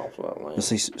money off of that land.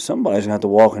 see, somebody's going to have to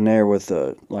walk in there with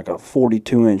a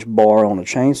 42-inch bar on a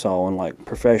chainsaw and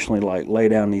professionally lay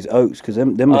down these oaks, because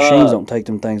them machines don't take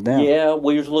them things down. Yeah,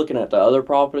 we was looking at the other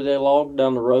property they logged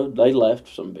down the road. They left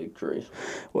some big trees.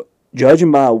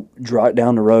 Judging by right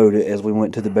down the road as we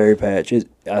went to the berry patch,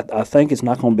 I think it's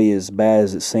not going to be as bad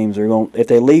as it seems. If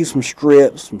they leave some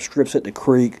strips at the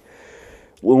creek,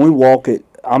 when we walk it,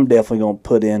 I'm definitely going to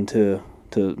put into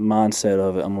mindset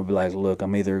of it. I'm going to be like, look,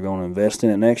 I'm either going to invest in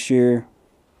it next year,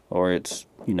 or it's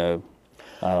I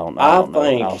don't know.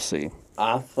 I'll see.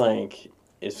 I think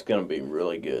it's going to be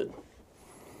really good.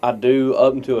 I do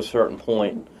up until a certain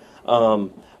point,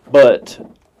 but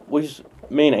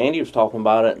me and Andy was talking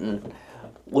about it, and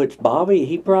which Bobby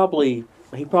he probably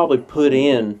put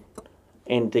in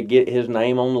and to get his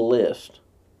name on the list,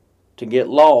 to get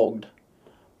logged,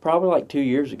 probably like 2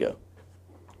 years ago.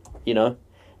 You know,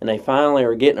 and they finally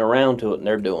are getting around to it, and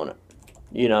they're doing it.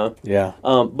 You know. Yeah.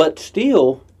 But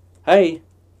still, hey,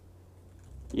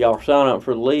 y'all sign up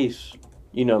for the lease.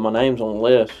 You know, my name's on the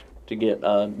list to get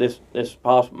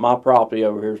my property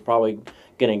over here is probably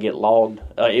going to get logged.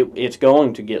 It's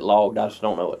going to get logged. I just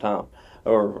don't know what time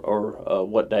or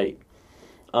what date.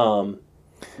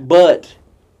 But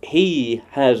he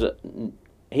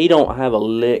don't have a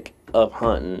lick of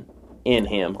hunting in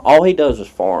him. All he does is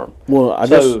farm. Well,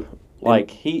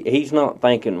 he's not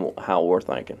thinking how we're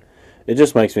thinking. It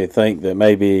just makes me think that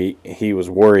maybe he was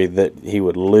worried that he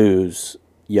would lose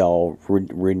y'all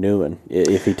renewing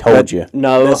if he told you.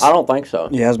 No, I don't think so.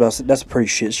 Yeah, I was about to say, that's a pretty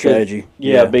shit strategy.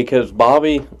 Yeah, because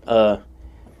Bobby,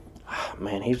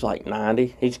 man, he's like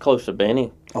 90. He's close to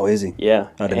Benny. Oh, is he? Yeah,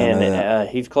 I didn't know that.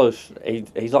 He's close.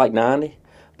 He's like 90,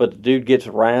 but the dude gets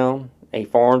around. He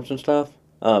farms and stuff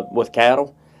with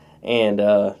cattle,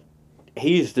 and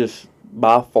he's just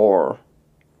by far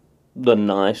the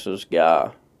nicest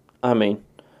guy. I mean,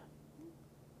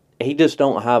 he just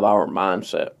don't have our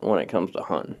mindset when it comes to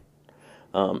hunting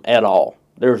at all.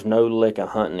 There's no lick of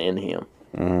hunting in him.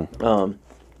 Mm-hmm.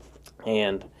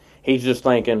 And he's just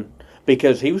thinking,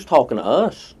 because he was talking to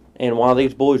us, and while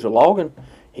these boys are logging,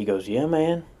 he goes, yeah,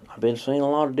 man, I've been seeing a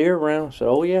lot of deer around. I said,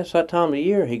 oh, yeah, it's that time of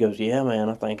year. He goes, yeah, man,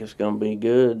 I think it's going to be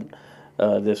good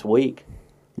this week.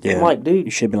 Yeah. I'm like, dude,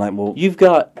 You should be like, well, you've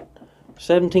got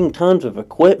 17 tons of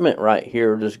equipment right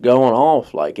here just going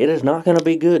off. Like, it is not going to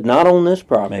be good. Not on this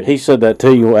property. He said that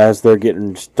to you as they're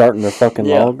starting their fucking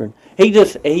logging.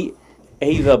 He's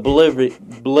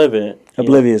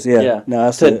oblivious, yeah. No,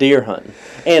 I to deer hunting.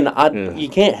 And you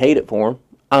can't hate it for him.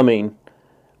 I mean,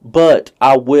 but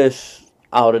I wish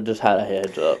I would have just had a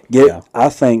heads up. Yeah, I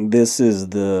think this is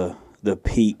the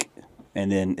peak,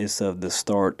 and then it's the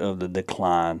start of the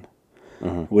decline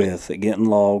with it getting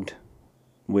logged,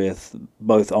 with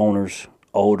both owners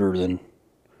older than.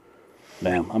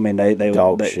 Damn, I mean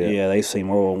shit. Yeah, they've seen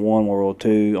World War I, World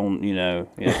War II on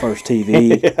first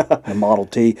TV, the Model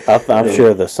T. I'm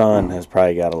sure the son has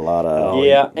probably got a lot of.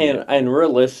 And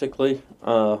realistically,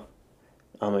 I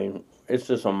mean, it's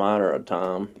just a matter of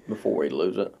time before we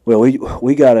lose it. Well,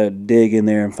 we gotta dig in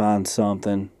there and find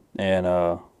something,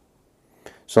 and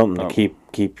something to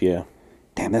keep you.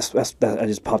 Damn, that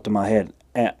just popped in my head.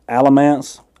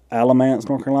 Alamance,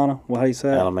 North Carolina. How do you say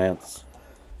it? Alamance.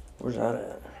 Where's that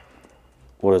at?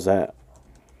 What is that?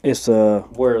 It's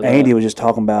Where is Andy that? was just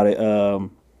talking about it.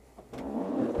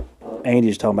 Andy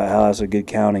was talking about how it's a good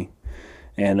county,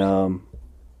 and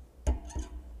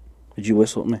did you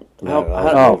whistle at me?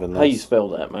 How you spell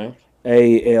that, man?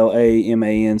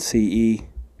 ALAMANCE.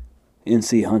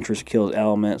 NC Huntress kills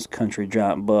Alamance country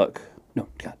giant buck. No,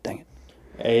 god dang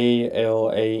it.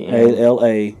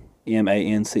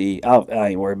 ALAMANCE. I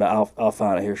ain't worried about it. I'll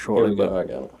find it here shortly. Here we go, I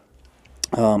got it.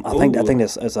 I think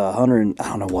that's 100. I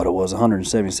don't know what it was.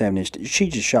 177 inch. She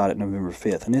just shot it November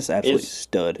 5th, and it's absolutely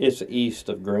stud. It's east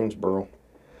of Greensboro.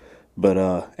 But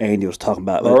Andy was talking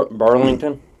about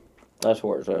Burlington. That's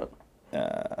where it's at.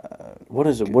 What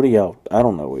is it? What are y'all? I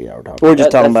don't know what y'all are talking. We're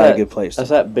just talking about that, a good place.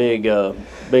 That's that big buck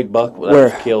that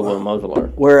was killed with a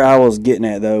muzzleloader. Where I was getting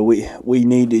at though, we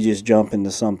need to just jump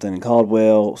into something.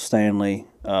 Caldwell, Stanley,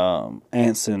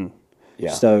 Anson.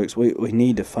 Yeah. Stokes, we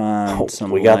need to find some.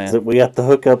 We got the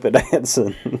hookup at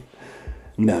Anson.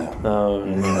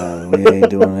 No, we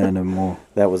ain't doing that anymore.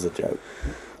 That was a joke.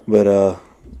 But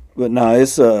no,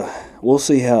 it's we'll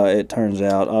see how it turns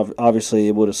out. Obviously,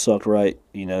 it would have sucked right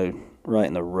in the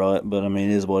rut. But I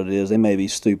mean, it is what it is. They may be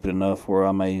stupid enough where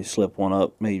I may slip one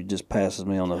up. Maybe just passes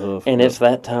me on the hoof. And it's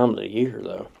that time of the year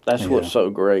though. That's what's so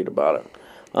great about it.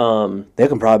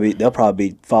 They'll probably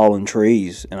be falling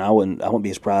trees, and I wouldn't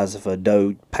be surprised if a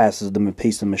doe passes them a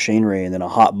piece of machinery and then a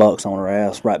hot buck's on her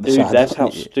ass right beside. Dude, that's how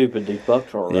stupid these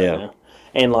bucks are right Yeah. now.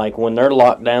 And like when they're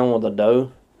locked down with a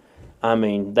doe, I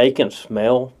mean, they can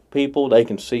smell people, they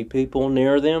can see people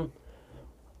near them.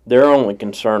 They're only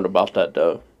concerned about that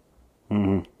doe.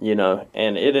 Mm-hmm.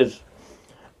 And it is.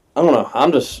 I don't know.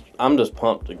 I'm just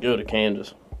pumped to go to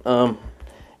Kansas.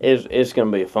 It's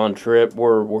going to be a fun trip.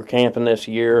 We're camping this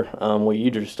year. We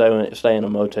usually stay in a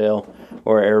motel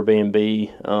or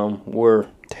Airbnb. We're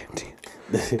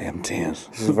damn tens.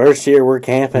 This is the first year we're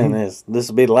camping. This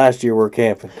will be the last year we're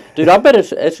camping. Dude, I bet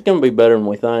it's going to be better than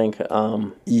we think.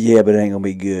 Yeah, but it ain't gonna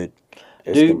be good.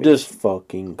 It's gonna be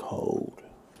fucking cold.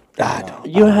 I don't.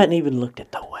 You hadn't even looked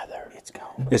at the weather. It's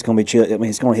gone. It's gonna be chill. I mean,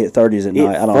 it's gonna hit 30s at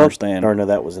night. I don't understand. Or no,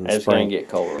 that was in the It's going spring. to get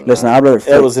colder. Listen, now. I'd rather.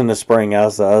 It was in the spring. I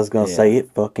was going to Yeah. say it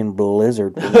fucking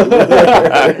blizzard.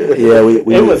 Yeah, we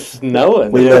it was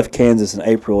snowing. we dude. left Kansas in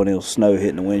April and it was snow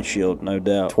hitting the windshield, no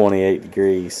doubt. 28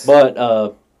 degrees. But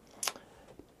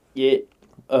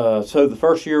so the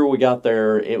first year we got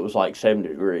there, it was like 70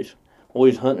 degrees. We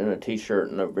was hunting in a t-shirt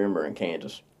in November in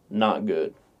Kansas. Not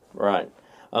good, right?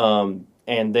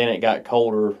 And then it got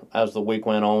colder as the week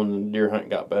went on, and deer hunting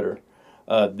got better.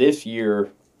 This year,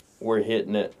 we're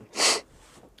hitting it,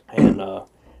 and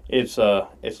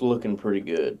it's looking pretty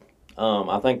good.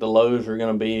 I think the lows are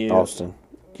going to be Austin.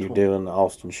 You're doing the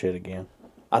Austin shit again.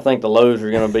 I think the lows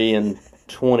are going to be in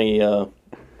 20.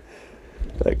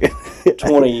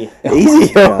 20. Easy.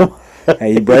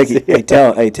 Hey, you break it. Hey,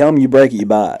 tell them you break it, you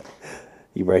buy it.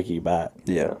 You break it, you buy it.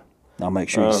 Yeah, I'll make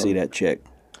sure you see that check.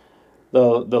 The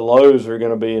lows are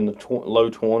going to be in the low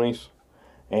 20s,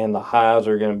 and the highs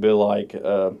are going to be like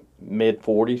mid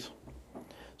 40s.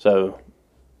 So,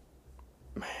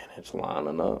 man, it's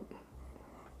lining up.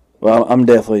 Well, I'm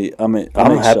definitely. I'm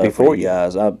happy excited for you you.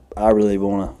 guys. I really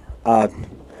want to.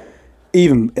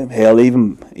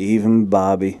 Even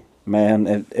Bobby.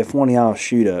 Man, if one of y'all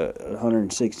shoot a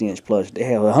 160-inch plus,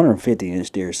 hell,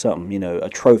 150-inch deer or something, a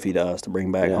trophy to us to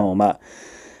bring back Yeah. home. I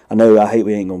know I hate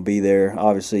we ain't going to be there.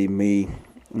 Obviously, me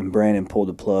and Brandon pulled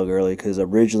the plug early because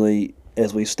originally,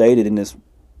 as we stated in this,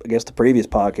 I guess the previous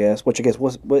podcast, which I guess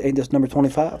ain't this number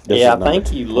 25? This Yeah, is I think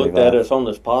number you looked at 25. us on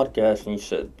this podcast and you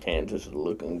said Kansas is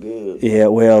looking good. Yeah,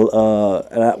 well,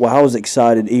 I was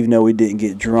excited even though we didn't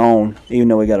get drawn, even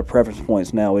though we got a preference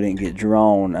points now, we didn't get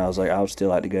drawn. I was like, I would still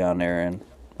like to go down there and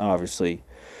obviously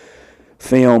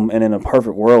film, and in a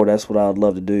perfect world, that's what I'd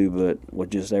love to do, but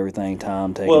with just everything,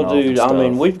 time taking Well, off and dude, stuff. I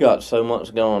mean, we've got so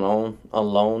much going on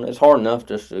alone. It's hard enough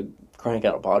just to crank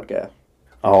out a podcast.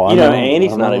 Oh, I You know, know.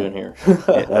 Andy's I not know. even here.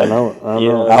 I know. I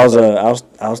know. Yeah.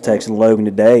 I was texting Logan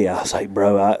today. I was like,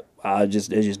 bro, it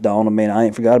just dawned on me, and I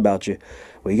ain't forgot about you.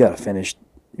 Well, you got to finish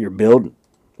your building.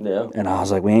 Yeah. And I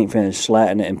was like, we ain't finished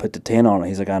slatting it and put the tent on it.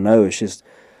 He's like, I know. It's just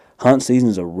hunt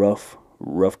season's a rough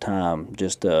time.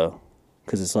 Just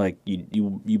because it's like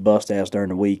you bust ass during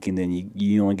the week, and then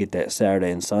you only get that Saturday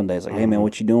and Sunday. It's like, hey man,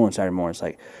 what you doing Saturday morning? It's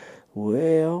like,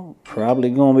 well, probably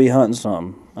gonna be hunting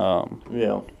something.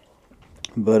 Yeah.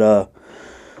 But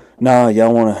nah,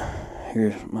 y'all want to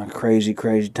hear my crazy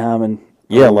time in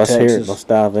Yeah, let's hear it. Texas? Let's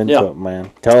dive into Yeah. it,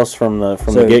 man. Tell us from the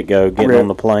So, get go, getting Rick- on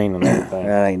the plane and everything.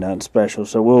 That ain't nothing special.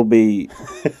 So we'll be.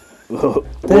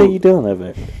 What the hell are you doing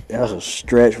over there? That was a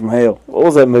stretch from hell. What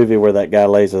was that movie where that guy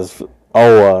lays his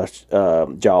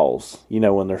Jaws? You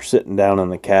know, when they're sitting down in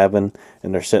the cabin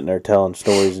and they're sitting there telling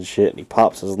stories and shit, and he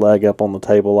pops his leg up on the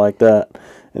table like that,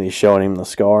 and he's showing him the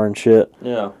scar and shit.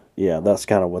 Yeah. Yeah, that's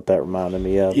kind of what that reminded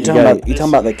me of. You talking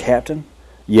about the captain?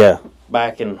 Yeah,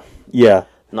 Back in yeah,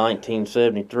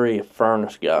 1973, a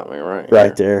furnace got me right right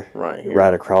here. there, Right here.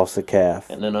 right across the calf.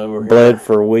 And then over here, Bled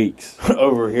for weeks.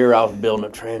 over here, I was building a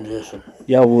transition.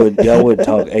 Y'all would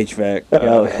talk HVAC.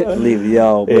 Y'all leave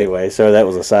y'all. But Anyway, so that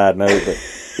was a side note, but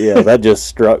yeah, that just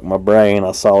struck my brain.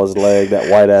 I saw his leg,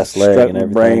 that white ass leg, struck and my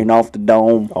everything. brain off the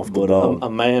dome. Off the but, dome. A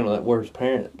man that wears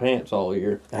pants all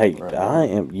year. Hey, Right. I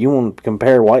am. You want to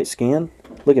compare white skin?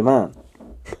 Look at mine.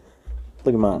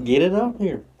 Look at mine. Get it up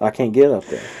here. I can't get up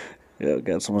there. Yeah,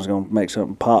 God, someone's gonna make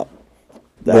something pop.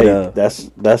 Hey, But,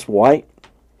 that's white.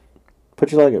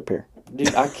 Put your leg up here.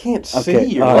 Dude, I can't see Okay,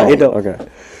 your all right, leg. it don't- Okay.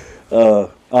 all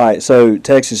right, so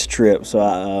Texas trip.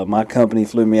 So my company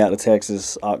flew me out to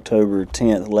Texas October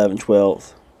 10th, 11th,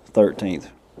 12th, 13th,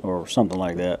 or something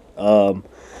like that.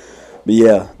 But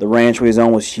yeah, the ranch we was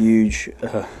on was huge.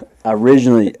 I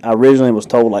originally was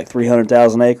told like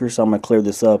 300,000 acres, so I'm gonna clear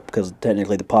this up because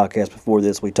technically the podcast before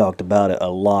this we talked about it a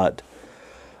lot.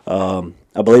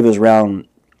 I believe it was around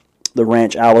the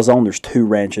ranch I was on. There's two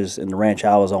ranches, and the ranch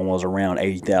I was on was around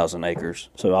 80,000 acres.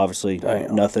 So obviously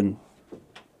Damn. nothing,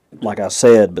 like I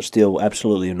said, but still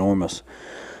absolutely enormous.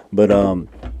 But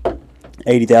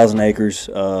 80,000 acres.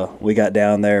 We got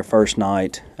down there first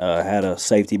night, had a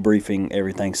safety briefing,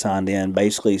 everything signed in.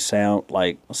 Basically,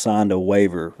 signed a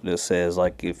waiver that says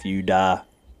like if you die,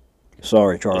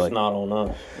 sorry Charlie, It's not on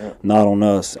us. Yeah. not on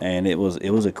us. And it was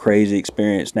a crazy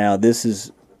experience. Now this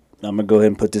is, I'm gonna go ahead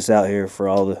and put this out here for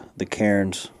all the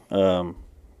Karens.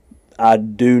 I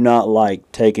do not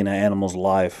like taking an animal's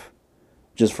life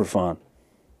just for fun.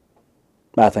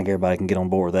 I think everybody can get on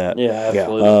board with that. Yeah,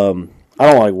 absolutely. I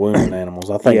don't like wounding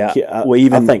animals. I think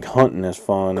I think hunting is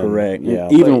fun. Correct. And, yeah,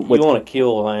 Even you want to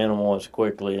kill an animal as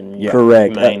quickly and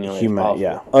correct. humanely as possible.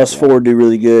 Yeah. Us four do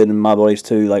really good, and my buddies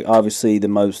too. Like obviously the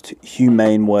most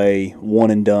humane way,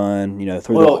 one and done.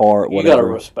 Through the heart. Whatever. You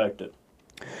gotta respect it.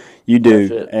 You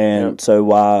do, and so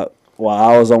while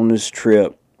I was on this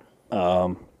trip,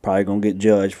 probably gonna get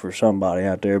judged for somebody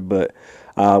out there, but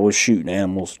I was shooting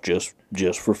animals just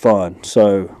for fun.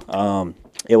 So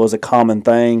it was a common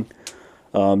thing.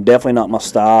 Definitely not my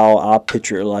style. I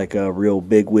picture it like a real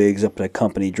big wigs up at a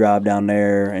company, drive down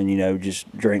there and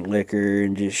just drink liquor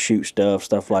and just shoot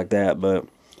stuff like that. But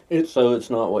it's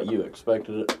not what you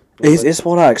expected it. It's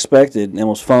what I expected, and it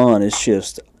was fun. It's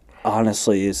just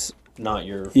honestly, it's not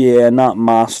your not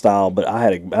my style. But I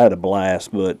had a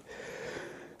blast. But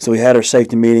so we had our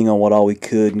safety meeting on what all we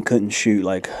could and couldn't shoot.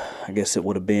 Like I guess it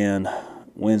would have been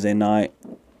Wednesday night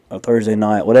or Thursday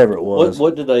night, whatever it was.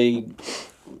 What did they?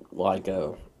 Like,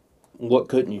 what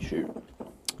couldn't you shoot?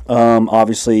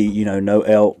 Obviously, no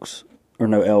elk,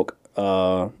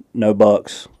 no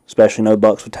bucks, especially no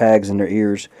bucks with tags in their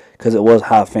ears, because it was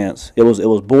high fence. It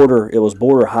was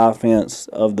border high fence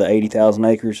of the 80,000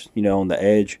 acres, on the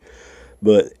edge.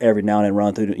 But every now and then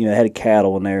run through, they had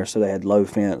cattle in there, so they had low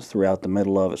fence throughout the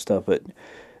middle of it stuff. But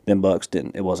them bucks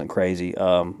didn't. It wasn't crazy.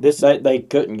 They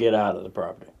couldn't get out of the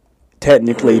property.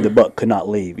 Technically, the buck could not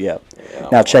leave. Yeah.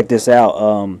 Now check this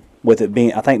out. With it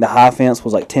being, I think the high fence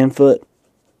was like 10 foot.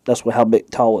 That's how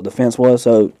tall the fence was.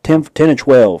 So 10 and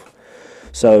 12.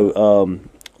 So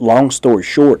long story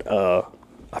short,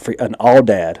 an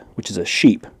Aldad, which is a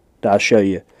sheep that I'll show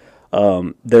you.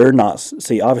 They're not.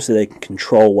 See, obviously they can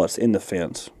control what's in the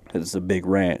fence because it's a big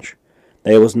ranch.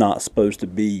 They was not supposed to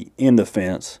be in the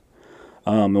fence.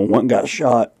 And one got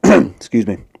shot. Excuse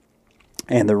me.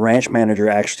 And the ranch manager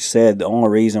actually said the only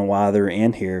reason why they're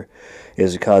in here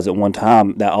is because at one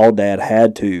time that Aldad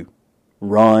had to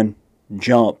run,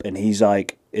 jump, and he's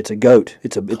like, it's a goat.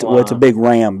 It's a big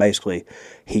ram basically.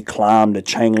 He climbed a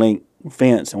chain link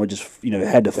fence and would just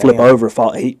had to flip over.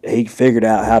 He figured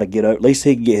out how to get over. At least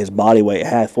he could get his body weight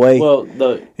halfway. Well,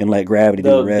 and let gravity do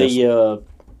the rest.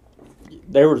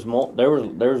 There was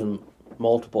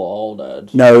multiple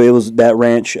Aldads. No, it was that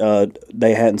ranch.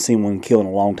 They hadn't seen one killed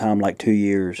in a long time, like 2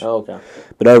 years. Oh, okay.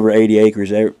 But over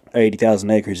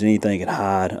 80,000 acres, anything can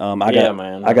hide.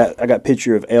 I got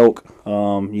picture of elk.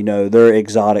 They're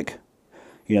exotic.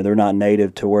 They're not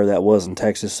native to where that was in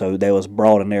Texas, so they was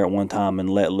brought in there at one time and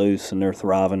let loose, and they're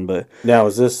thriving. But now,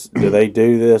 do they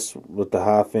do this with the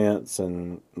high fence,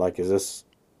 and is this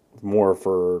more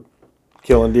for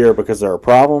killing deer because they're a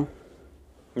problem?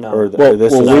 No.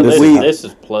 This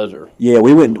is pleasure. Yeah,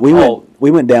 we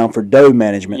went down for doe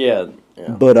management. Yeah.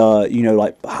 But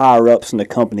like higher ups in the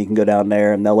company can go down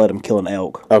there and they'll let them kill an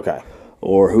elk. Okay.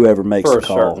 Or whoever makes for the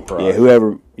call. Certain price.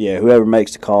 Whoever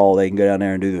makes the call, they can go down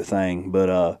there and do their thing.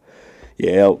 But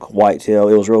elk, whitetail,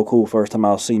 it was real cool. First time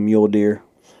I seen mule deer,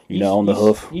 on the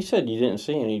hoof. You said you didn't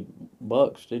see any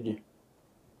bucks, did you?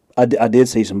 I did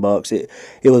see some bucks. It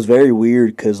was very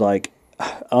weird because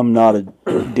I'm not a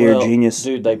deer genius.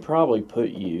 Dude, they probably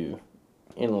put you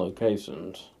in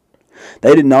locations.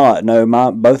 They did not. No,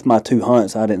 both my two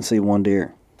hunts, I didn't see one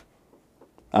deer.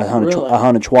 I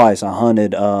hunted twice. I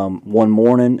hunted one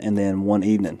morning and then one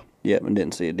evening. Yep, and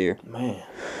didn't see a deer. Man.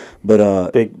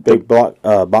 But big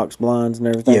box blinds and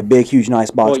everything. Yeah, big, huge,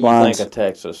 nice box blinds. What do you think of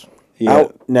Texas? Yeah.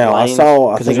 I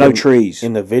saw because there's no trees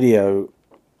in the video.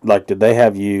 Did they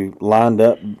have you lined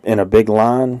up in a big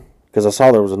line? Because I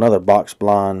saw there was another box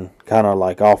blind kind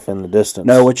of off in the distance.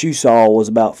 No, what you saw was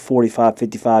about 45,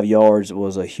 55 yards. It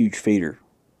was a huge feeder.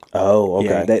 Oh,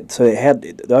 okay. Yeah, so it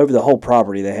had, over the whole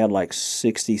property, they had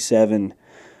 67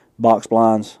 box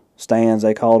blinds, stands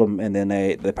they called them, and then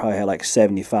they probably had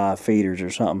 75 feeders or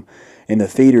something. And the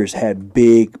feeders had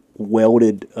big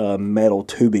welded metal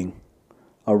tubing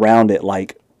around it,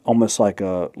 almost like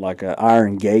a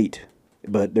iron gate,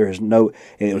 but there's no,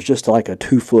 and it was just a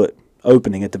 2-foot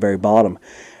opening at the very bottom.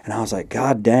 And I was like,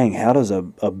 God dang, how does a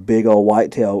big old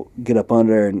whitetail get up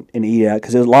under there and eat out?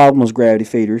 Because a lot of them was gravity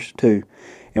feeders too.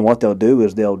 And what they'll do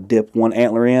is they'll dip one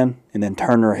antler in and then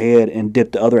turn their head and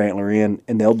dip the other antler in,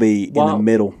 and they'll be in the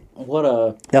middle.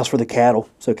 That's for the cattle,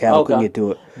 so cattle couldn't get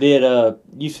to it. Did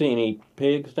you see any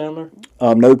pigs down there?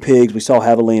 No pigs. We saw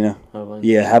javelina.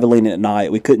 Yeah, javelina at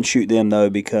night. We couldn't shoot them though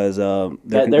because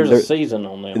there's a season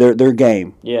on them. They're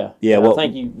game. Yeah. Yeah. I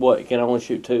think you can only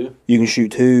shoot 2. You can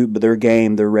shoot 2, but they're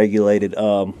game. They're regulated.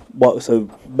 So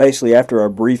basically, after our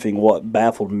briefing, what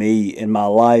baffled me in my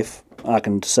life, I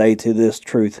can say to this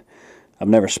truth, I've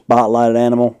never spotlighted an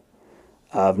animal.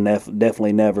 I've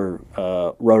definitely never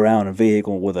rode around in a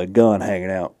vehicle with a gun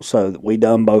hanging out. So we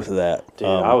done both of that. Dude,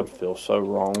 I would feel so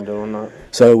wrong doing that.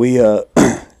 So we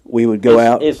we would go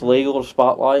out. It's legal to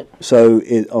spotlight. So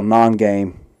on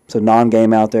non-game. So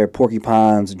non-game out there,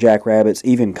 porcupines, jackrabbits,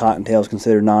 even cottontails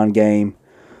considered non-game.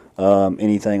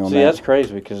 Anything on See, that. that's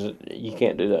crazy because you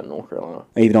can't do that in North Carolina.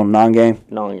 Even on non-game?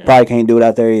 Non-game. Probably can't do it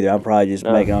out there either. I'm probably just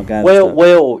No. making all kinds of stuff.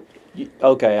 Well,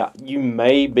 okay, you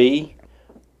may be,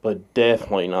 but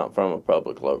definitely not from a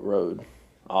public road,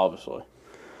 obviously.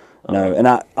 No, and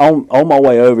I on my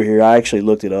way over here, I actually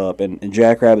looked it up, and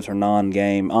jackrabbits are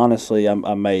non-game. Honestly, I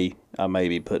may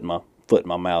be putting my foot in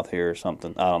my mouth here or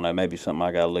something. I don't know. Maybe something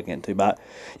I got to look into. But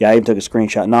yeah, I even took a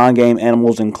screenshot. Non-game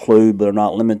animals include, but are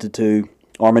not limited to,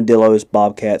 armadillos,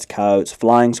 bobcats, coyotes,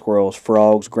 flying squirrels,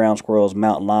 frogs, ground squirrels,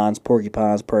 mountain lions,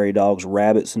 porcupines, prairie dogs,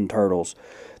 rabbits, and turtles.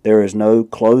 There is no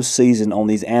closed season on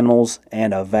these animals,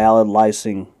 and a valid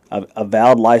license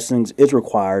is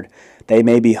required. They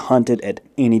may be hunted at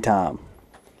any time.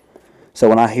 So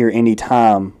when I hear any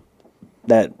time,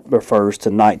 that refers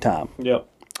to nighttime. Yep.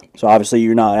 So obviously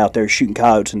you're not out there shooting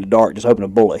coyotes in the dark, just hoping a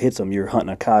bullet hits them. You're hunting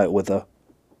a coyote with a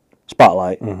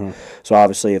spotlight. Mm-hmm. So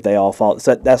obviously if they all fall,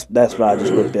 so that's what I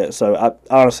just looked at. So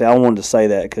I wanted to say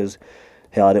that because,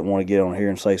 hell, I didn't want to get on here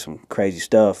and say some crazy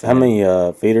stuff. How many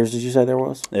feeders did you say there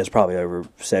was? It's probably over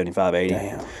 75, 80.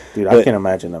 Damn, dude, I But can't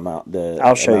imagine the amount.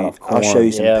 I'll show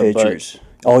you some Yeah, pictures.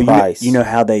 but price. You know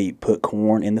how they put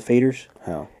corn in the feeders?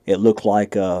 How? It looked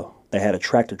like they had a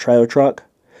tractor trailer truck,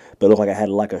 but it looked like it had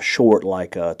like a short,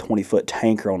 like a 20-foot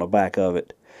tanker on the back of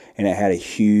it, and it had a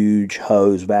huge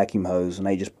hose, vacuum hose, and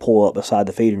they just pull up beside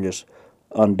the feeder and just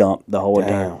undump the whole Damn.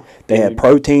 down. They had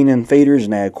protein in feeders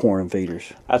and they had corn in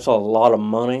feeders. That's a lot of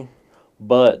money,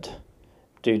 but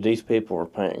dude, these people are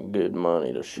paying good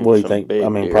money to shoot What do you some think? big I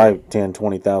mean, deer. probably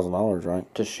 $10,000-$20,000,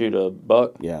 right? To shoot a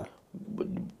buck. Yeah.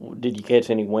 Did you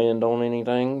catch any wind on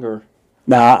anything, or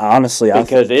No, honestly,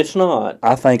 because it's not?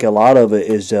 I think a lot of it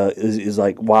is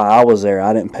like why I was there.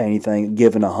 I didn't pay anything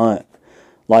given a hunt.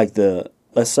 Like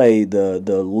let's say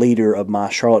the leader of my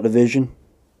Charlotte division,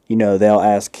 you know, they'll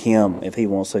ask him if he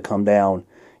wants to come down,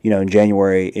 you know, in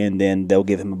January, and then they'll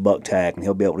give him a buck tag, and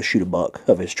he'll be able to shoot a buck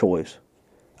of his choice.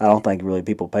 I don't think really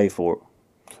people pay for it.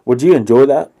 Would you enjoy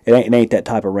that? It ain't that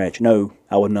type of ranch. No,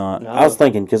 I would not. No. I was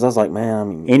thinking because I was like, man, I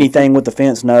mean, Anything with the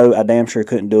fence, no. I damn sure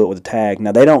couldn't do it with a tag.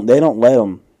 Now they don't let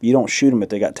them. You don't shoot them if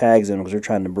they got tags in them because they're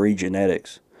trying to breed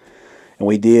genetics. And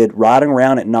we did riding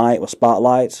around at night with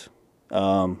spotlights.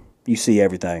 You see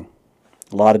everything.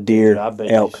 A lot of deer, Dude, I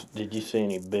bet elk. Did you see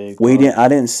any big? We bucks? didn't. I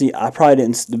didn't see. I probably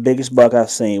didn't. The biggest buck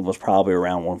I've seen was probably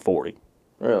around 140.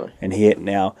 Really? And he hit.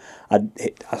 Now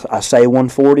I say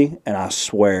 140, and I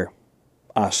swear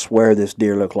this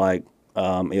deer looked like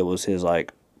it was his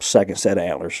like second set of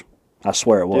antlers. I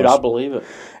swear it was. Dude, I believe it.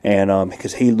 And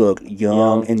because he looked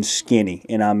young and skinny,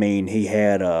 and I mean he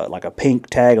had like a pink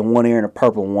tag in one ear and a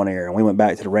purple in one ear. And we went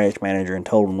back to the ranch manager and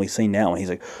told him we seen that one. He's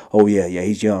like, "Oh yeah,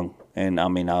 he's young." And I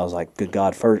mean, I was like, "Good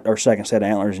God, first or second set of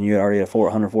antlers, and you already had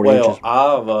 140 Well, inches."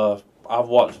 I've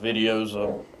watched videos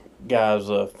of guys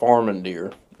farming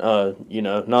deer. You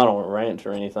know, not on a ranch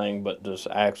or anything, but just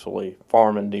actually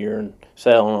farming deer and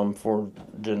selling them for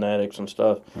genetics and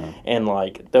stuff. And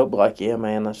like they'll be like, "Yeah,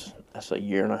 man, that's a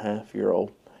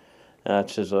 1.5-year-old.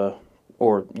 That's his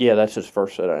that's his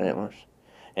first set of antlers."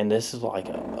 And this is like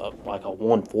a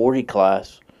 140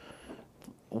 class,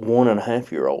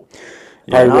 1.5-year-old.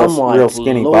 Probably And I'm real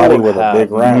skinny Lord, body with a have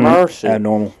big rack. mercy.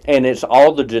 Abnormal. And it's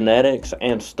all the genetics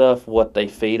and stuff, what they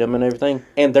feed them and everything.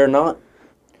 And they're not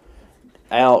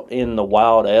out in the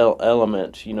wild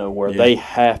elements, you know, where they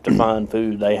have to find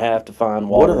food, they have to find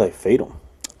What water. do they feed them?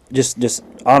 Just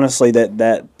honestly,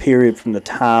 that period from the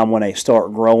time when they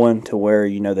start growing to where,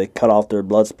 you know, they cut off their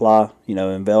blood supply, you know,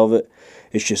 in velvet,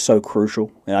 it's just so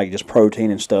crucial. And like just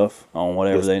protein and stuff on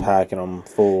whatever Just they. packing them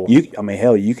full.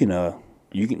 Hell, you can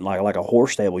like a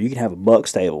horse stable. You can have a buck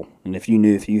stable, and if you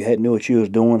knew what you was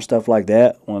doing, stuff like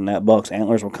that, when that buck's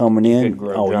antlers were coming in, could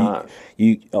grow giants.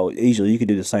 Easily you could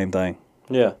do the same thing.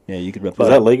 Yeah. Yeah, you could. Is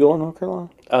that legal in North Carolina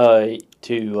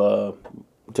To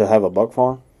have a buck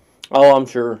farm? oh, I'm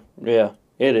sure. Yeah,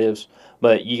 it is.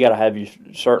 But you got to have your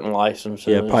certain licenses.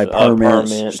 Yeah, probably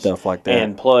permits, stuff like that.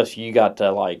 And plus, you got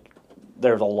to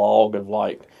there's a log of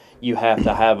you have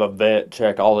to have a vet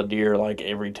check all the deer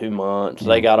every 2 months.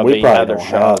 They got to We have probably their don't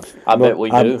shots. have- I bet we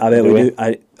do. I bet Do we we?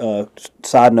 do.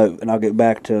 Side note, and I'll get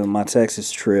back to my Texas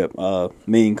trip.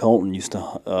 Me and Colton used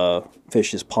to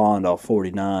fish this pond off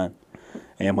 49,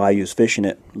 and while you was fishing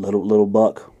it, little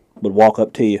buck would walk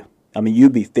up to you. I mean,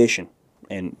 you'd be fishing,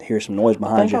 and hear some noise I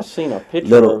behind think you. I've seen a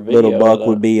picture or a video Little buck of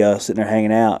would be sitting there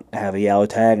hanging out, have a yellow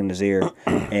tag in his ear,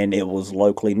 and it was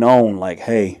locally known. Like,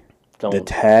 hey, the Don't-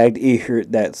 tagged ear.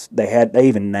 They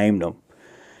even named them,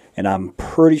 and I'm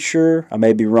pretty sure, I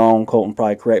may be wrong. Colton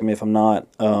probably correct me if I'm not.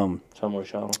 Somewhere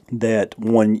shot him. That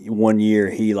one year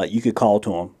he, like, you could call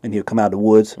to him and he'd come out of the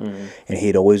woods, Mm-hmm. and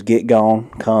he'd always get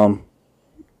gone come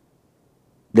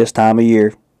this time of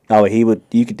year. Oh, he was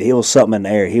something in the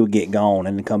air. He would get gone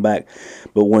and then come back.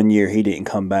 But one year he didn't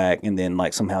come back, and then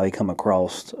like somehow he come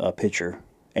across a picture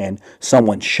and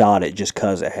someone shot it just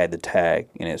because it had the tag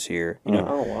in its ear. You know,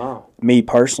 Oh wow, me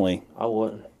personally, I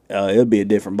wouldn't. it would be a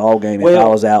different ball game if I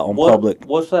was out on public.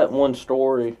 What's that one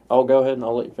story? Oh, go ahead and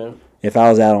I'll let you finish. If I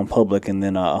was out on public and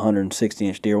then a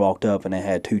 160-inch deer walked up and it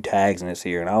had 2 tags in its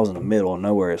ear, and I was in the middle of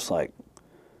nowhere, it's like,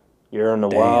 You're in the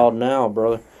Damn. wild now,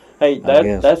 brother. Hey,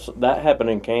 guess. that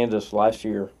happened in Kansas last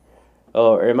year.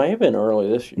 Or it may have been early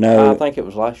this year. No. I think it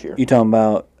was last year. you talking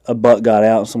about a buck got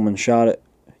out and someone shot it?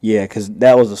 Yeah, because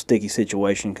that was a sticky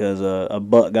situation because a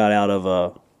buck got out of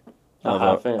a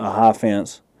high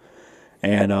fence,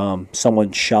 and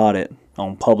someone shot it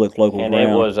on public local And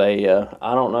ground. it was I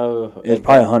don't know. It was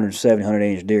probably 170,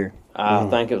 180 deer. I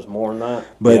think it was more than that.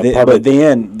 But Yeah, but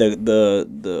then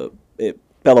the it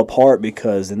fell apart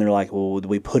because then they're like, well,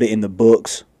 we put it in the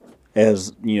books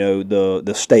as, you know,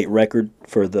 the state record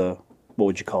for the, what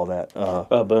would you call that?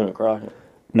 Boone and Crockett.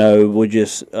 No, we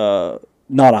just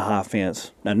not a high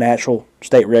fence, a natural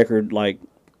state record, like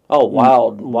Oh,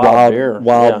 wild deer.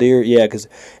 wild Yeah. deer. Yeah,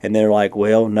 and they're like,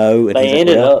 well, no. And They he's like,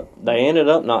 ended well, they ended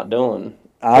up not doing.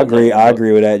 I agree. I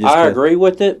agree with that. Just I 'cause- agree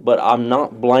with it, but I'm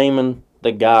not blaming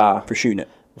the guy for shooting it.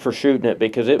 for shooting it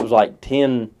because it was like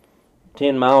 10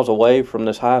 miles away from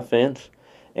this high fence.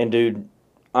 And, dude,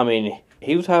 I mean,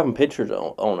 he was having pictures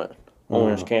on it,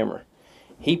 on his camera.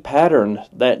 He patterned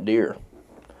that deer,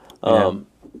 and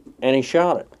he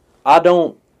shot it. I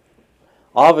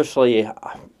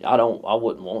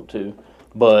wouldn't want to,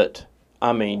 but,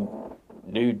 I mean,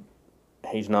 dude,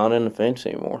 he's not in the fence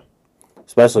anymore.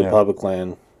 Especially Yeah. public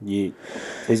land.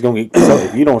 He's gonna get. So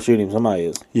if you don't shoot him, somebody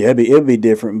is. Yeah, it'd be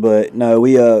different, but no,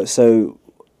 we left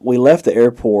the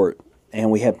airport and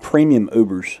we had premium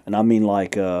Ubers, and I mean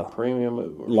like Premium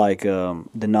Uber.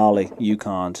 Denali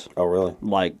Yukons, Oh, really?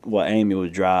 like what Amy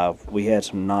would drive. We had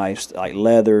some nice like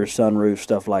leather sunroof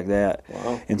stuff like that.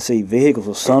 Wow. And see, vehicles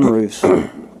with sunroofs.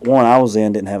 One I was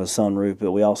in didn't have a sunroof,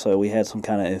 but we had some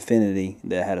kind of Infinity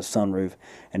that had a sunroof,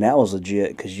 and that was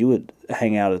legit because you would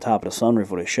hang out at the top of the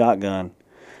sunroof with a shotgun.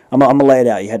 I'm gonna lay it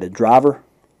out. You had the driver,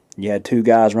 you had 2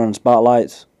 guys running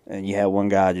spotlights, and you had one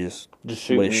guy just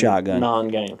shooting with a shotgun.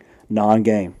 non-game.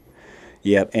 Non-game.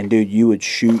 Yep, and dude, you would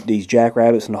shoot these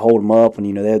jackrabbits and hold them up, and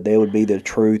you know they would be the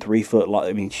true 3 foot long.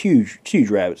 I mean, huge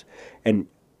rabbits, and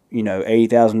you know,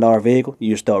 $80,000 vehicle.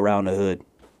 You just throw it around the hood,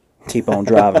 keep on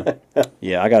driving.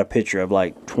 Yeah, I got a picture of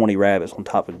like 20 rabbits on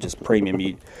top of just premium.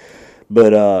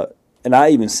 And I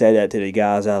even said that to the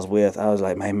guys I was with. I was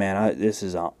like, man, this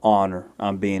is an honor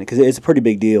I'm being, because it's a pretty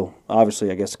big deal.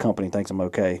 Obviously, I guess the company thinks I'm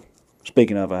okay.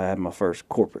 Speaking of, I had my first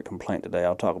corporate complaint today.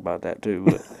 I'll talk about that too.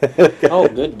 But Oh,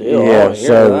 good deal. yeah, I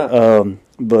hear that. so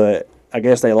but I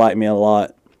guess they like me a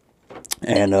lot,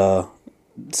 and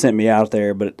sent me out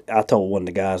there. But I told one of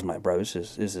the guys, I'm like, bro, this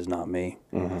is not me.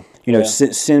 You know, Yeah.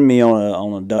 send me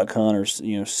on a duck hunt, or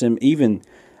you know,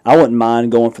 I wouldn't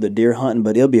mind going for the deer hunting,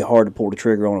 but it'll be hard to pull the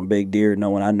trigger on a big deer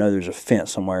knowing I know there's a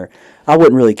fence somewhere. I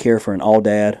wouldn't really care for an all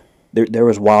dad. There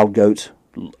was wild goats,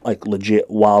 like legit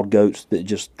wild goats that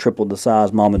just tripled the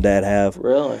size mom and dad have.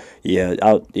 Really? Yeah,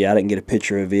 I didn't get a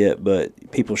picture of it, but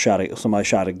somebody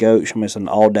shot a goat, somebody said an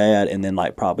all dad, and then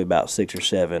like probably about 6 or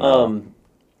 7.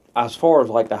 As far as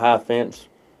like the high fence,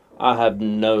 I have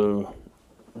no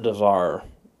desire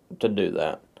to do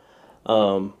that.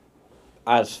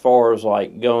 As far as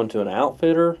like going to an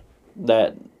outfitter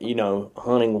that, you know,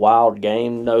 hunting wild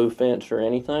game, no fence or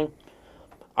anything,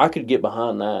 I could get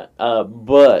behind that.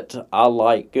 But I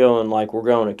like going, like we're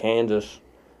going to Kansas,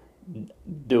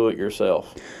 do it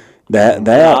yourself.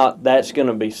 That's going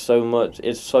to be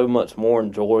it's so much more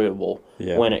enjoyable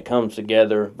when it comes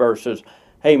together versus,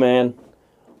 hey man,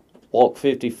 walk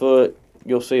 50 foot,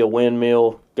 you'll see a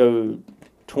windmill, go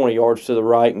 20 yards to the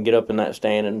right and get up in that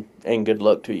stand and good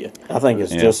luck to you. I think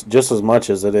it's just as much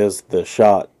as it is the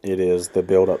shot, it is the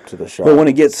build up to the shot. But when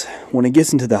it gets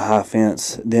into the high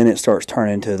fence, then it starts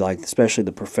turning into, like, especially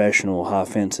the professional high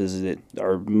fences that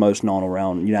are most known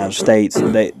around the United States.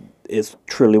 It's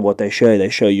truly what they show. They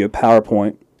show you a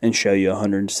PowerPoint and show you a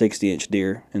 160-inch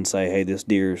deer and say, hey, this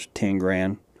deer's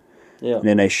 $10,000. Yeah. And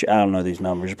then I don't know these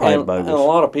numbers. They're probably bogus. And a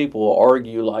lot of people will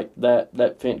argue like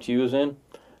that fence you was in,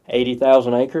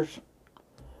 80,000 acres.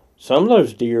 some of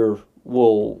those deer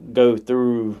will go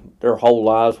through their whole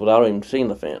lives without even seeing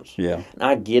the fence. Yeah. And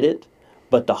I get it,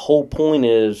 but the whole point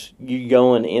is you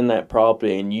going in that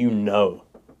property and you know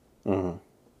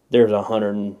there's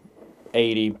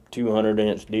 180,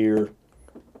 200-inch deer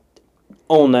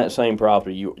on that same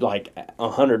property. You like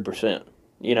 100%,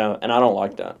 you know, and I don't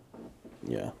like that.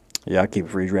 Yeah. Yeah, I keep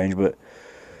it free range, but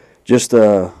just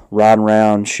riding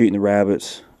around, shooting the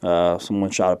rabbits.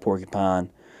 Someone shot a porcupine.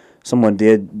 Someone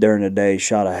did during the day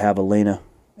shot a javelina,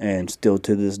 and still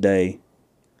to this day,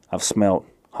 I've smelt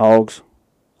hogs.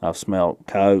 I've smelt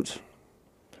coyotes.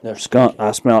 There's Skunk.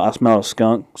 I smelled a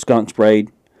skunk. Skunk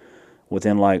sprayed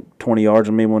within like 20 yards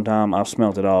of me one time. I've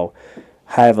smelt it all.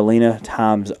 Javelina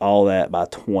times all that by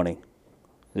 20.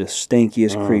 The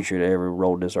stinkiest creature that ever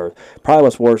rolled this earth. Probably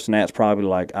what's worse than that's probably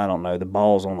like, I don't know, the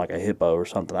balls on like a hippo or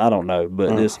something. I don't know,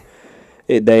 but I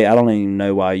don't even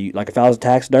know why you, like if I was a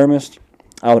taxidermist,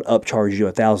 I would upcharge you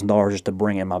 $1,000 just to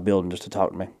bring it in my building just to talk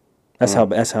to me. That's how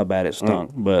bad it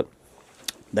stunk. But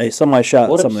somebody shot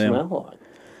what some it of them. smell like?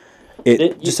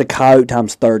 Just a coyote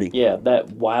times 30. Yeah,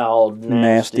 that wild,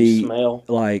 nasty smell.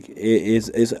 Like it's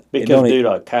Because, dude,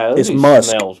 a coyote it's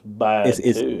musk. smells bad,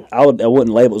 too. I wouldn't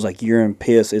label it as like urine,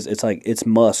 piss. It's like, it's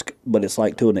musk, but it's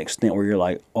like to an extent where you're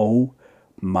like, oh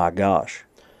my gosh.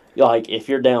 Like, if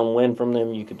you're downwind from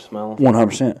them, you could smell them.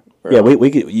 100%. Really? Yeah, we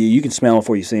could. You can smell them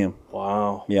before you see them.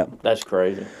 Wow. Yeah. That's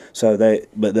crazy. So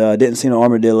didn't see no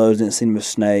armadillos, didn't see no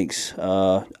snakes.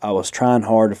 I was trying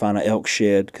hard to find an elk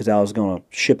shed because I was gonna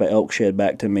ship an elk shed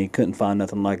back to me. Couldn't find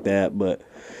nothing like that. But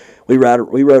we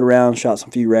rode around, shot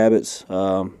some few rabbits.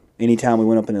 Anytime we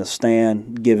went up in the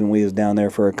stand, given we was down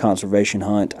there for a conservation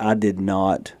hunt, I did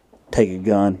not take a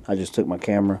gun. I just took my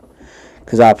camera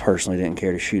because I personally didn't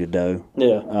care to shoot a doe.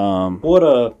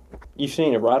 Yeah. You seen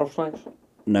any rattlesnakes?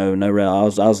 No.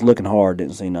 I was looking hard,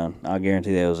 didn't see none. I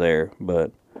guarantee they was there,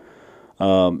 but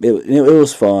it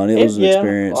was fun. It was an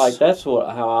experience. Like that's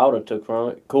how I would have took from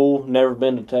it. Cool. Never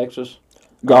been to Texas.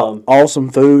 Got awesome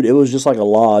food. It was just like a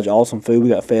lodge. Awesome food. We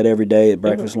got fed every day at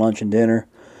breakfast, lunch, and dinner.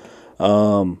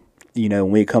 When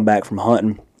we come back from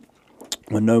hunting,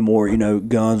 when no more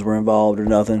guns were involved or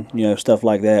nothing, stuff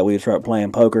like that, we'd start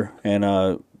playing poker and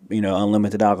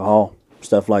unlimited alcohol,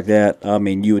 stuff like that. I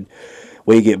mean,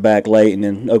 we'd get back late and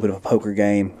then open up a poker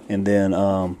game, and then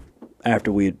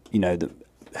after the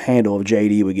handle of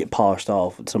JD would get polished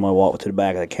off, someone walk to the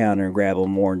back of the counter and grab one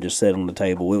more and just sit on the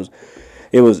table.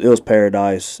 It was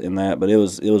paradise in that, but it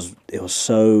was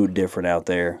so different out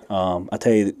there. I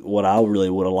tell you what, I really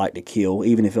would have liked to kill,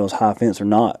 even if it was high fence or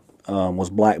not, was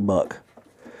black buck.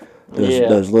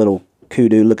 Those little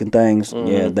kudu looking things.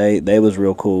 Mm-hmm. Yeah, they was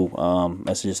real cool.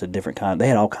 That's just a different kind. They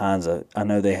had all kinds of. I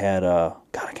know they had. God,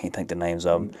 I can't think the names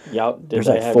of them. There's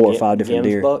like 4 or 5 different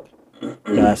deer. Buck?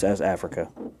 No, that's Africa.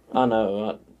 I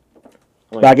know.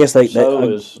 But I guess is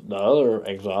the other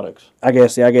exotics. I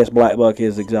guess black buck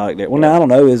is exotic there. Well, now I don't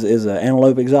know. Is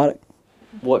antelope exotic?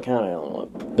 What kind of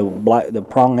antelope? The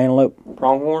prong antelope.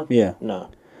 Pronghorn? Yeah. No.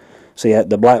 See,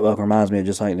 the black buck reminds me of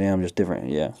just like them, just different.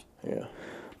 Yeah. Yeah.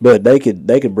 But they could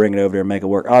bring it over there and make it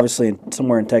work. Obviously,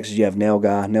 somewhere in Texas you have nail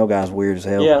guy. Nail guy's weird as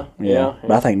hell. Yeah.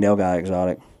 But I think nail guy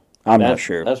exotic. I'm not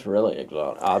sure. That's really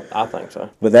exotic. I think so.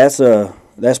 But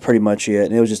that's pretty much it.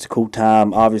 And it was just a cool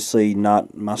time. Obviously,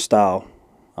 not my style.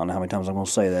 I don't know how many times I'm going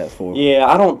to say that for. Yeah,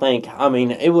 I don't think. I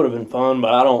mean, it would have been fun,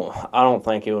 but I don't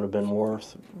think it would have been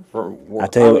worth. I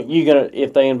tell you, you gonna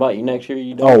if they invite you next year,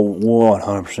 you do. Oh,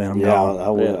 100%. I'm gone. I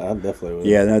would. I definitely would.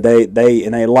 Yeah, no,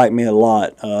 they like me a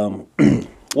lot.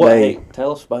 Hey,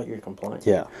 tell us about your complaint.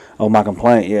 Yeah. Oh, my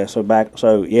complaint. Yeah. So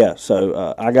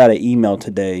I got an email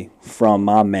today from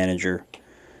my manager,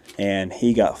 and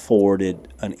he got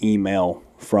forwarded an email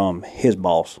from his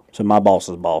boss. So my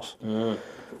boss's boss.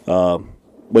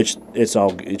 Which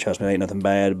trust me, it ain't nothing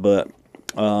bad. But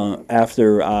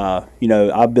after I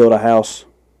build a house,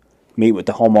 meet with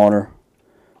the homeowner,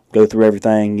 go through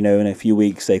everything. In a few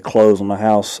weeks they close on the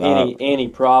house. Any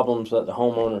problems that the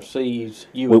homeowner sees,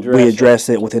 we address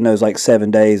it within those like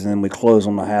 7 days, and then we close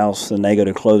on the house. And they go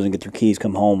to close and get their keys,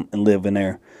 come home and live in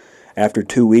there. After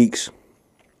 2 weeks,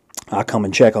 I come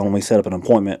and check on them. We set up an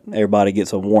appointment. Everybody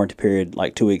gets a warranty period.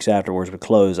 Like 2 weeks afterwards we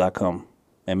close, I come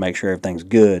and make sure everything's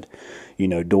good.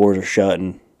 Doors are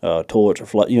shutting, toilets are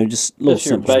flooding. Just little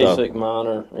simple stuff. Basic,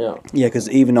 minor, yeah. Yeah, because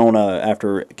even on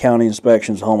after county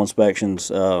inspections, home inspections,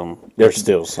 there's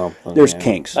still something. There's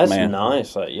kinks. That's man.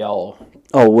 Nice that y'all.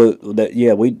 Oh,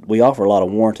 we offer a lot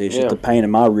of warranty. It's just a pain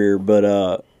in my rear. But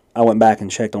I went back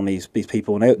and checked on these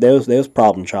people, and they was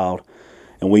problem child,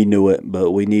 and we knew it,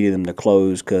 but we needed them to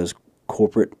close because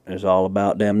corporate is all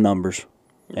about damn numbers.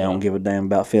 They don't give a damn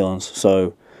about feelings.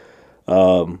 So.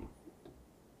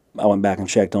 I went back and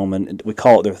checked on them, and we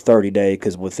call it their 30-day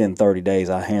because within 30 days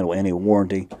I handle any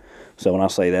warranty. So when I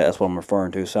say that, that's what I'm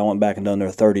referring to. So I went back and done their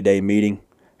 30-day meeting.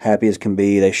 Happy as can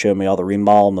be. They showed me all the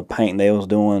remodel and the painting they was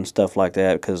doing, stuff like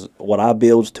that. Because what I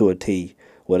build's to a T.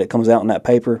 What it comes out in that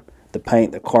paper, the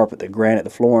paint, the carpet, the granite, the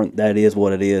flooring, that is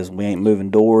what it is. We ain't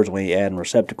moving doors. We ain't adding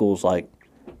receptacles. Like,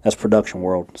 that's production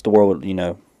world. It's the world, you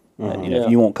know. If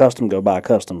you want custom, go buy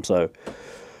custom. So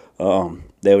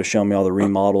they was showing me all the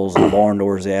remodels and barn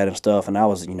doors they had and stuff. And I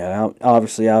was, you know,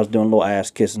 obviously I was doing a little ass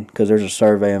kissing because there's a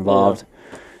survey involved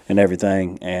and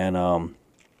everything. And,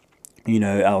 you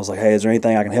know, I was like, hey, is there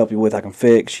anything I can help you with? I can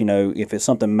fix. You know, if it's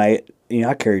something, you know,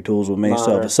 I carry tools with me.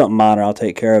 So if it's something minor, I'll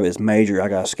take care of it. If it's major, I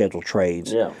got to schedule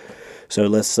trades. Yeah. So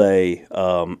let's say,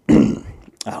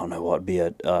 I don't know what would be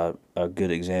a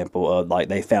good example of, like,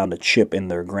 they found a chip in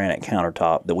their granite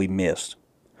countertop that we missed.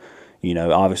 You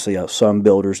know, obviously some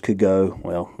builders could go,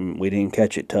 well, we didn't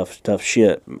catch it, tough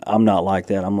shit. I'm not like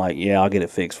that. I'm like, yeah, I'll get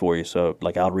it fixed for you. So,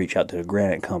 like, I'll reach out to the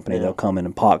granite company. They'll come in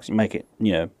and make it,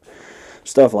 you know,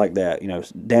 stuff like that. You know,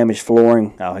 damaged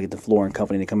flooring, I'll get the flooring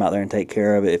company to come out there and take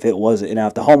care of it. If it wasn't, now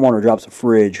if the homeowner drops a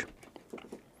fridge,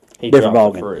 different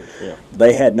ballgame. Yeah.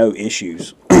 They had no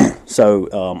issues. So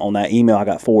on that email I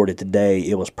got forwarded today,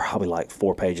 it was probably like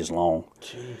 4 pages long.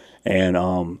 Jeez.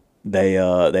 And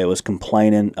they was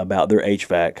complaining about their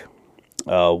HVAC.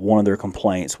 One of their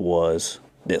complaints was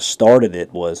when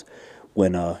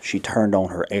she turned on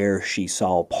her air, she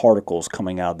saw particles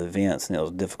coming out of the vents, and it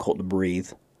was difficult to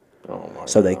breathe. Oh my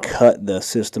So God. they cut the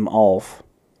system off,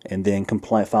 and then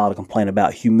filed a complaint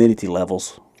about humidity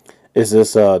levels. Is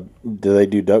this do they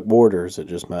do ductboard or is it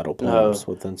just metal plumbs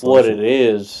with insulation? What it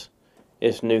is,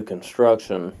 it's new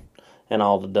construction and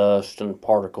all the dust and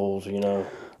particles, you know.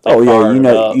 They Oh yeah, fire it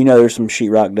up. you know, there's some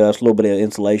sheetrock dust, a little bit of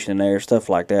insulation in there, stuff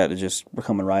like that. It's just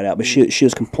coming right out. But she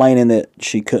was complaining that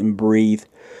she couldn't breathe,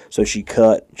 so she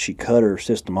cut her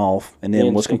system off, and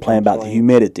then was complaining about the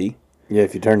humidity. Yeah,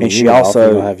 if you turn the And she unit off, also-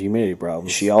 you don't have humidity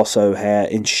problems. She also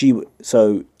had, This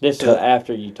is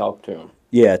after you talk to them.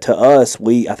 yeah, to us,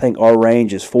 I think our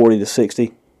range is 40 to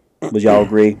 60. Would y'all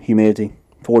agree? Humidity,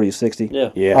 40 to 60.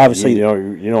 Yeah. Yeah, Obviously, you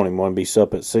don't even want to be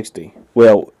up at 60.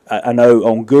 well, I know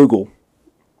on Google,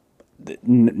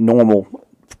 normal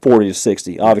 40 to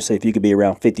 60. Obviously, if you could be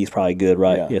around 50 is probably good,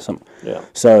 right? Yeah. Yeah.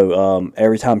 So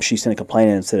every time she sent a complaint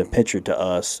and sent a picture to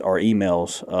us, our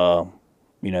emails,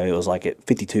 you know, it was like at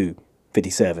 52,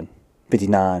 57,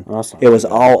 59. That's not It was too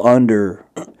bad. all under,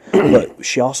 but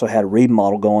she also had a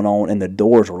remodel going on and the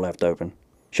doors were left open.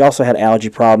 She also had allergy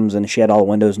problems and she had all the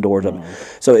windows and doors open.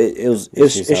 So it's She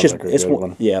it's sounds just like a it's good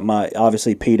one. yeah, my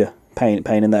obviously PETA pain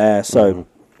in the ass. So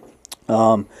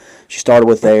she started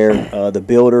with there. The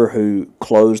builder who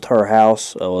closed her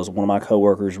house was one of my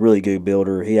coworkers, really good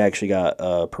builder. He actually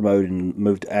got promoted and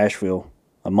moved to Asheville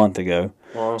a month ago.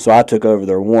 Wow. So I took over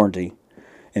their warranty.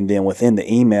 And then within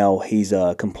the email, he's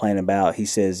complaining about, he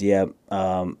says, yeah,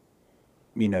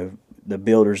 you know, the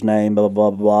builder's name, blah, blah,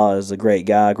 blah, blah, is a great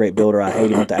guy, great builder. I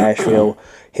hate him, went to Asheville.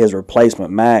 His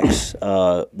replacement, Max,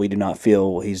 we do not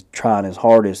feel he's trying his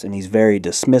hardest, and he's very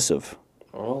dismissive.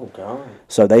 Oh God.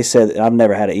 So they said, I've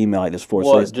never had an email like this before.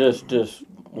 What? So Just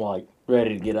like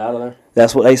ready to get out of there?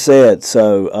 that's what they said.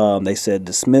 So they said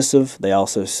dismissive. They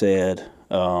also said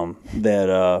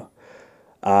that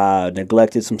I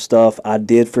neglected some stuff. I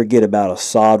did forget about a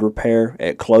sod repair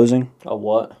at closing. A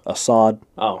what? A sod.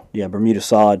 Oh. Yeah, Bermuda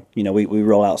sod. You know, we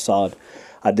roll out sod.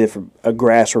 I did for a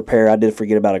grass repair. I did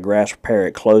forget about a grass repair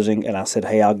at closing, and I said,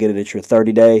 hey, I'll get it at your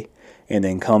 30-day. And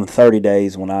then come 30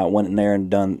 days when I went in there and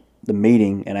done the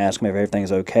meeting and asked them if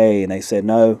everything's okay, and they said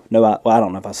no. Well, I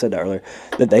don't know if I said that earlier.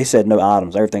 That they said no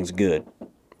items. Everything's good.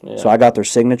 Yeah. So I got their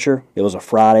signature. It was a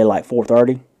Friday, like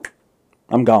 4:30.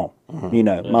 I'm gone. You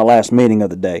know, my last meeting of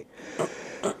the day.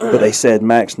 But they said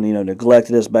Max, you know,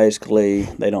 neglected us basically.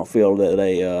 They don't feel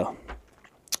that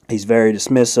he's very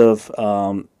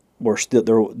dismissive. We're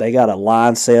still they got a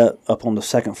line set up on the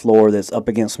second floor that's up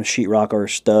against some sheetrock or a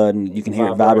stud, and you can hear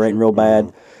it vibrating real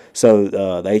bad. So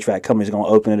the HVAC company's going to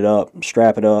open it up,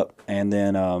 strap it up, and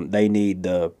then they need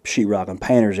the sheetrock and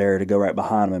painter's area to go right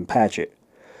behind them and patch it.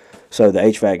 So the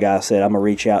HVAC guy said, I'm going to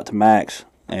reach out to Max.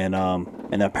 And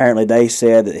apparently he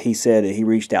said that he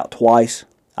reached out twice.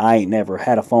 I ain't never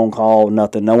had a phone call,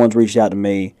 nothing. No one's reached out to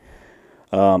me.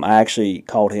 I actually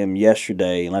called him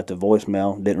yesterday and left a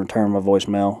voicemail. Didn't return my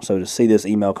voicemail. So to see this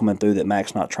email coming through that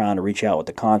Mac's not trying to reach out with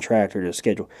the contractor to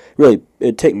schedule, really,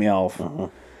 it ticked me off.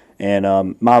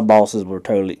 And my bosses were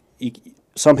totally.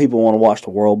 Some people want to watch the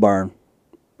world burn,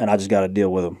 and I just got to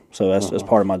deal with them. So that's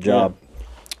part of my job.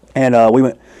 And we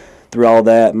went. through all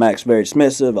that, Mac's very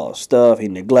dismissive, all this stuff. He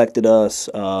neglected us.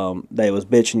 They was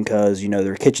bitching because,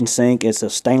 their kitchen sink, it's a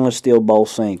stainless steel bowl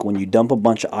sink. When you dump a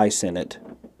bunch of ice in it,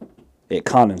 it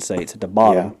condensates at the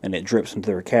bottom, and it drips into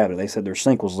their cabinet. They said their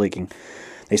sink was leaking.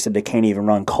 They said they can't even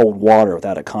run cold water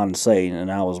without it condensating,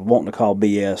 and I was wanting to call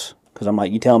BS because I'm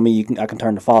like, you tell me I can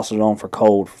turn the faucet on for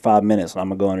cold for 5 minutes, and I'm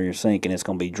going to go under your sink, and it's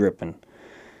going to be dripping.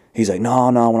 He's like, no,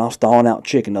 when I was thawing out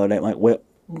chicken the other day, I'm like, well,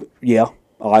 yeah,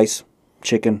 ice,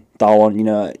 chicken, thawing,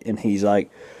 and he's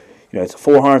like, it's a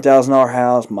 $400,000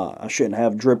 house. I shouldn't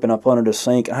have dripping up under the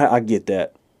sink. I get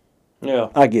that. Yeah.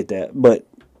 I get that, but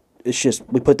it's just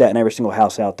we put that in every single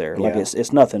house out there. Like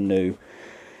it's nothing new.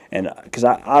 And because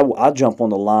I jump on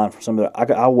the line for some of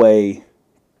the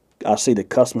I see the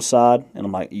customer side and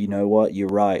I'm like, you know what, you're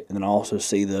right. And then I also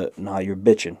see you're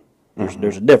bitching.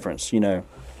 There's a difference,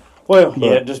 Well,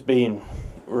 just being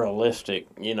realistic,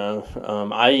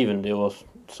 I even deal with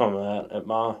some of that at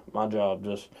my job.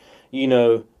 Just, you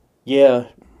need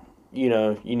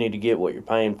to get what you're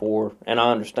paying for. And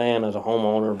I understand as a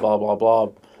homeowner, blah, blah, blah.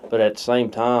 But at the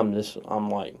same time, I'm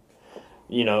like,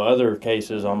 other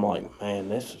cases, I'm like, man,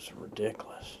 this is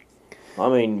ridiculous. I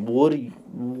mean, what do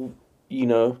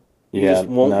you just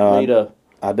want me to...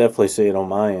 I definitely see it on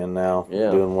my end now,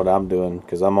 doing what I'm doing,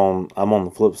 because I'm on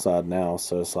the flip side now,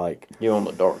 so it's like... You're on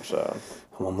the dark side.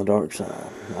 I'm on the dark side.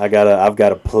 I've got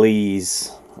to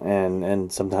please,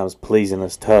 and sometimes pleasing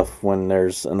is tough when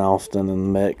there's an Austin in the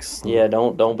mix. Yeah,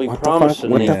 don't be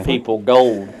promising these people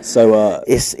gold. So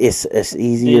it's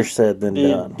easier said than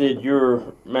done. Did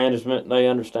your management, they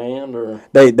understand, or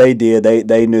they did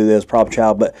they knew this proper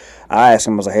child? But I asked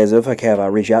him, I was like, hey, is it okay if I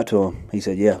reach out to him? He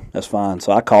said, yeah, that's fine.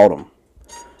 So I called him,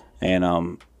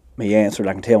 and he answered.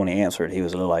 I can tell when he answered, he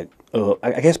was a little like,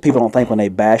 I guess people don't think when they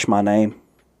bash my name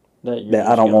that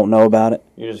I don't want to know about it.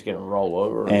 You're just going to roll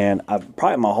over. And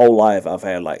probably my whole life, I've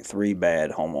had like 3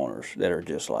 bad homeowners that are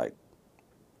just like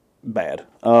bad.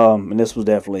 And this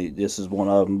is one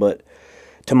of them. But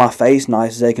to my face,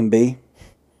 nice as they can be,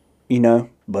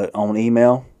 but on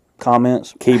email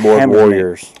comments, keyboard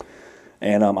warriors.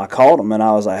 And I called him and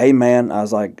I was like, hey man, I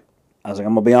was like, I'm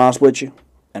going to be honest with you.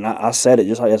 And I said it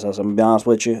just like this. I said, I'm going to be honest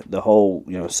with you. The whole,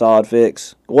 sod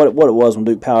fix, what it was when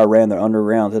Duke Power ran their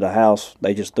underground to the house,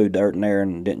 they just threw dirt in there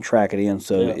and didn't track it in.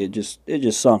 So it just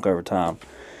sunk over time.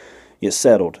 It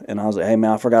settled. And I was like, hey,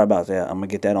 man, I forgot about that. I'm going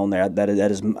to get that on there. That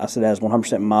is I said, that is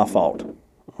 100% my fault.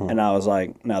 And I was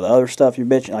like, now the other stuff you're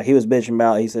bitching, like he was bitching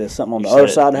about, he said something on the other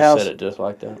side of the house. You said it just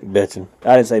like that. Bitching.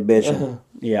 I didn't say bitching.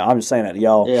 Yeah, I'm just saying that to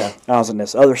y'all. Yeah. I was in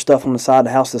this other stuff on the side of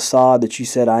the house, the sod that you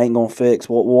said I ain't going to fix.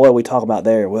 What are we talking about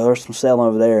there? Well, there's some selling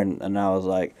over there. And I was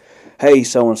like, hey,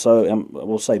 so-and-so,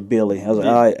 we'll say Billy. I was like,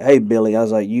 all right, hey, Billy. I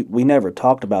was like, we never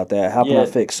talked about that. How can I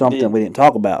fix something we didn't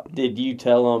talk about? Did you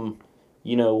tell him,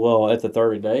 at the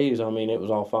 30 days, I mean, it was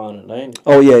all fine and dandy?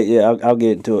 Oh, yeah, I'll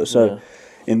get into it. So... Yeah.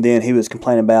 And then he was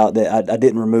complaining about that I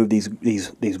didn't remove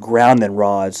these grounding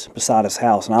rods beside his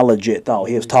house, and I legit thought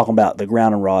he was talking about the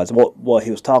grounding rods. What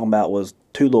he was talking about was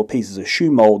 2 little pieces of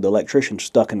shoe mold the electrician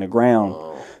stuck in the ground,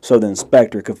 so the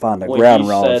inspector could find the grounding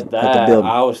rods at the building.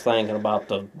 I was thinking about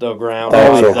the ground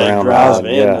rods that drive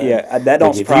in. Yeah, that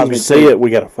don't surprise me. If you see it,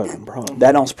 we got a fucking problem.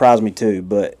 That don't surprise me too.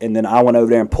 And then I went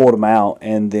over there and pulled them out,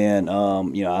 and then I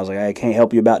was like, I can't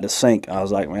help you about the sink. I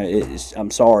was like, man,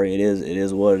 I'm sorry. It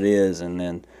is what it is. And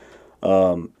then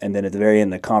at the very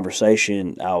end of the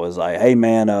conversation, I was like, hey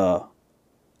man,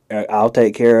 I'll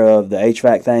take care of the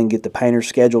HVAC thing, get the painter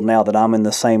scheduled now that I'm in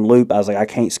the same loop. I was like, I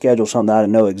can't schedule something I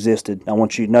didn't know existed. I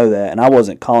want you to know that. And I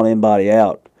wasn't calling anybody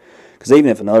out. Because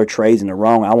even if another trade's in the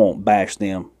wrong, I won't bash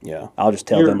them. Yeah. I'll just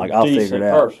tell them, like, I'll figure it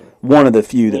out. Person. One of the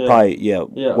few that probably,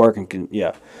 working can,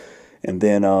 And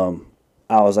then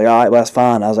I was like, all right, well, that's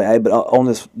fine. I was like, hey, but on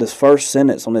this first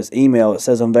sentence on this email, it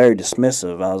says I'm very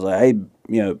dismissive. I was like, hey,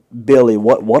 Billy,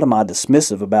 what am I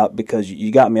dismissive about? Because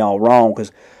you got me all wrong.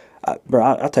 Because I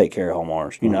take care of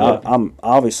homeowners. I'm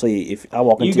obviously, if I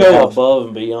walk into your house, go above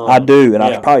and beyond. I do, and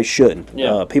I probably shouldn't.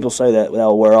 Yeah. People say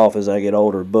that'll wear off as I get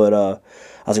older, but I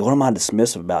was like, what am I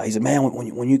dismissive about? He said, man,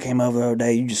 when you came over the other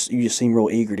day, you just seemed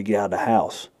real eager to get out of the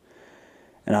house.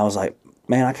 And I was like,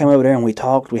 man, I came over there and we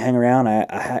talked, we hang around.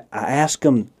 I asked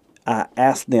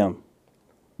them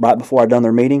right before I done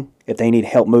their meeting if they need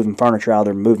help moving furniture out of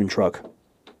their moving truck.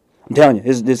 I'm telling you,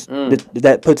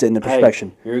 that puts it into perspective.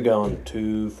 Hey, you're going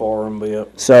too far and be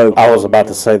up. So I was about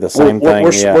to say the same thing.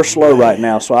 We're slow right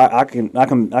now, so I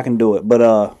can do it.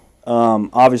 But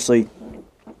obviously,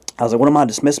 I was like, what am I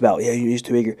dismissive about? Yeah, you're just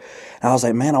too eager. And I was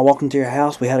like, man, I walked into your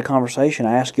house. We had a conversation.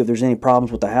 I asked you if there's any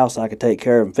problems with the house I could take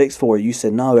care of and fix for you. You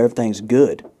said, no, everything's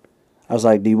good. I was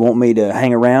like, do you want me to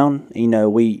hang around? You know,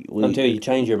 we Until you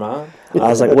change your mind? I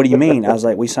was like, what do you mean? I was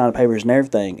like, we signed the papers and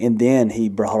everything. And then he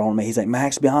brought on me. He's like,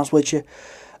 Max, to be honest with you,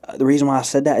 the reason why I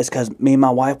said that is because me and my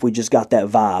wife, we just got that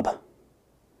vibe.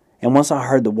 And once I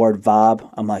heard the word vibe,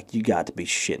 I'm like, you got to be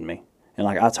shitting me. And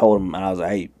like I told him, and I was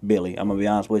like, hey, Billy, I'm going to be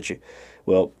honest with you.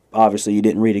 Well, obviously you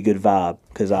didn't read a good vibe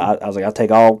because I was like, I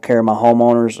take all care of my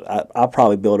homeowners. I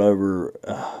probably built over,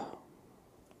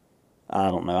 I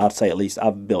don't know, I'd say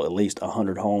I've built at least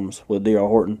 100 homes with D.R.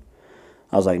 Horton.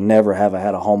 I was like, never have I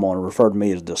had a homeowner refer to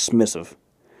me as dismissive.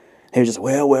 He was just,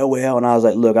 well, and I was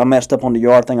like, look, I messed up on the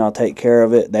yard thing. I'll take care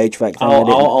of it. The HVAC thing,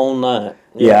 I'll own that.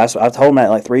 Yeah, I told him that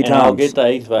like 3 times. I'll get the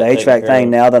HVAC. The HVAC thing.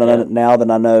 Now that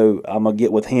I know, I'm gonna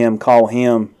get with him, call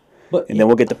him, and then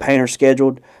we'll get the painter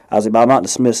scheduled. I was like, but I'm not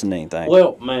dismissing anything.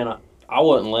 Well, man, I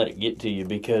wouldn't let it get to you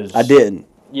because I didn't.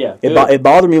 Yeah, it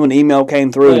bothered me when the email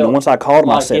came through, and once I called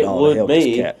him, I said, "Oh, the hell,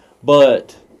 this cat."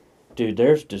 But dude,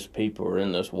 there's just people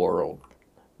in this world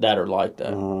that are like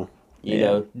that. You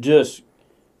know, just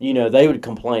they would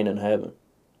complain in heaven.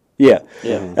 Yeah,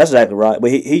 that's exactly right.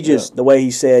 But he just the way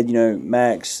he said,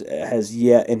 Max has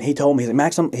and he told me, he's like,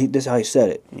 Max, this is how he said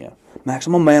it. Max,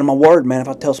 I'm a man of my word, man. If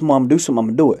I tell someone I'm gonna do something, I'm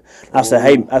gonna do it. I said,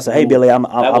 hey, Billy,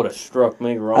 that would have struck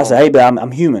me wrong. I said, hey, Billy,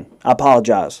 I'm human. I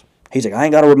apologize. He's like, I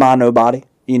ain't got to remind nobody,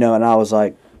 and I was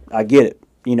like, I get it.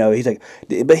 He's like,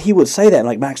 but he would say that,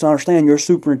 like, Max, I understand you're a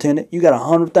superintendent. You got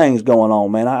 100 things going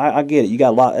on, man. I get it. You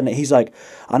got a lot. And he's like,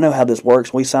 I know how this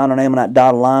works. We sign our name on that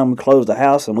dotted line, we close the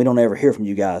house, and we don't ever hear from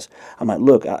you guys. I'm like,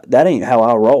 look, that ain't how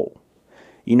I roll.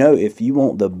 If you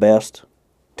want the best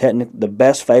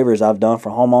favors I've done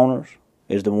for homeowners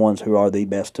is the ones who are the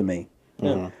best to me.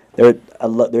 Yeah.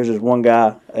 There's this one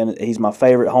guy, and he's my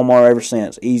favorite homeowner ever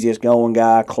since. Easiest going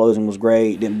guy. Closing was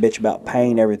great. Didn't bitch about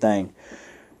paying everything.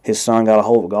 His son got a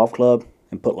hold of a golf club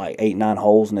and put like 8-9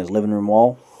 holes in his living room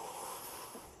wall,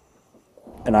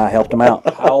 and I helped him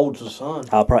out. How old's the son?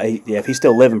 If he's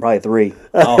still living, probably 3.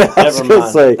 Oh, never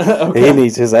mind. Say, he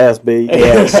needs his ass beat.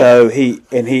 Yeah, so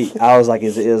I was like,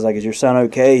 is your son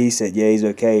okay? He said, yeah, he's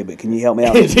okay, but can you help me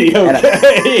out? Is he okay?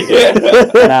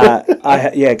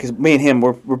 Because me and him,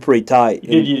 we're pretty tight.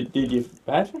 Did you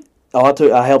patch him? Oh,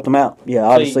 I helped him out. Yeah,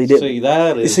 obviously did. See,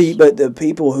 that is... but the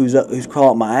people who's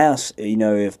crawling up my ass,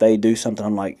 if they do something,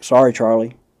 I'm like, sorry,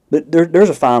 Charlie. But there's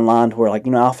a fine line to where, like,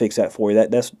 I'll fix that for you.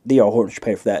 That's D.R. Horton should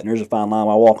pay for that. And there's a fine line.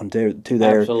 I walk into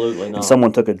there. Absolutely not. And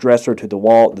someone took a dresser to the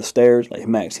wall, the stairs. Like,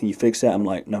 Max, can you fix that? I'm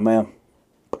like, no, ma'am.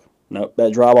 No,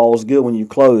 that drywall is good when you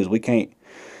close. We can't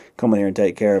come in here and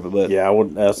take care of it. But yeah,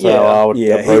 that's how I would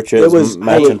approach it. It was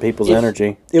matching people's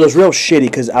energy. It was real shitty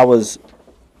because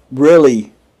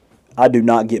I do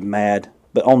not get mad,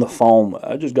 but on the phone,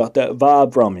 I just got that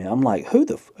vibe from you. I'm like, who are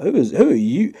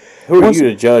you? Who are you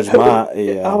to judge my?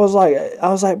 Yeah. I was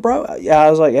like, bro. Yeah, I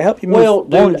was like, I help you. Well,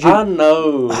 dude, I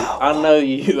know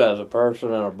you as a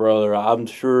person and a brother. I'm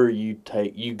sure you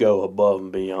go above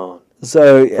and beyond.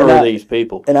 So for these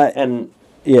people, and I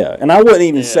wouldn't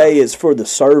even say it's for the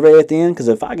survey at the end, because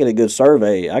if I get a good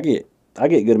survey, I get a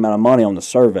good amount of money on the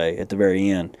survey at the very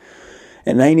end,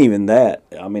 and it ain't even that.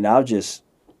 I mean, I think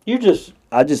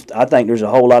there's a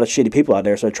whole lot of shitty people out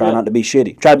there, so try not to be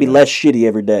shitty. Try to be less shitty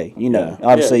every day.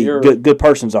 Obviously, good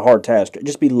person's a hard task.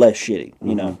 Just be less shitty.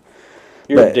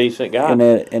 You're a decent guy. And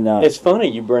it's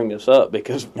funny you bring this up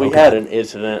because we had an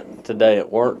incident today at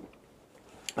work.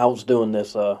 I was doing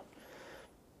this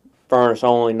furnace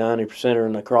only 90%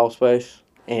 in the crawl space,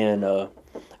 and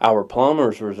our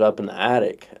plumbers was up in the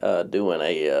attic doing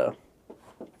a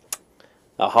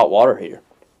hot water heater,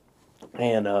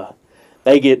 and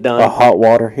they get done. A hot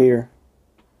water heater?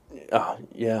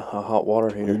 Yeah, a hot water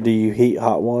heater. Do you heat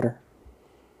hot water?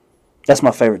 That's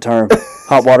my favorite term.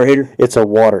 Hot water heater? It's a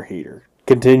water heater.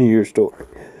 Continue your story.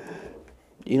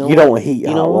 You don't heat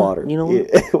hot water. You know what?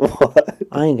 What?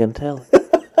 I ain't going to tell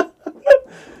it.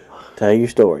 Tell your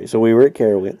story. So we were at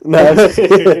Carowin.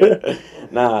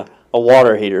 Nah, a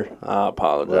water heater. I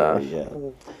apologize.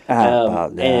 I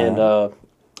apologize. And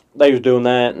they was doing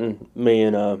that, and me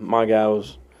and my guy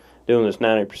was doing this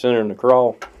 90% in the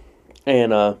crawl,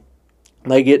 and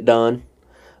they get done.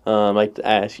 They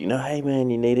ask, hey man,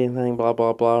 you need anything, blah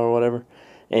blah blah or whatever,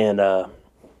 and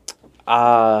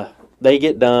they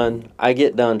get done. I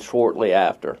get done shortly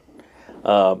after,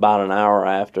 about an hour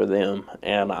after them,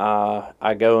 and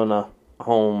I go in the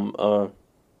home to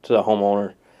the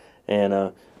homeowner,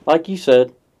 and like you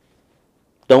said,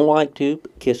 don't like to,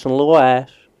 but kissing a little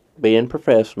ass, being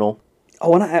professional.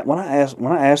 Oh, when I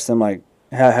asked them, like,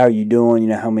 how are you doing?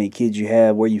 How many kids you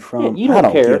have? Where you from? Yeah, you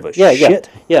don't care. Give a shit.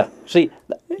 Yeah. See,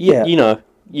 you know,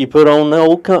 you put on the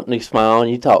old company smile and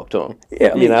you talk to them. Yeah,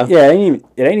 I mean, you know. yeah.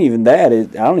 It ain't even that.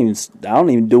 I don't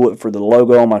even do it for the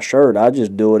logo on my shirt. I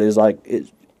just do it as like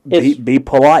be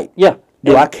polite. Yeah.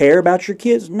 Do I care about your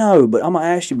kids? No, but I'm gonna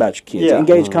ask you about your kids. Yeah.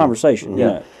 Engage conversation.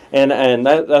 Yeah. And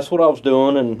that's what I was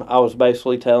doing, and I was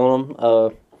basically telling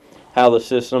them how the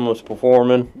system was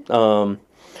performing, going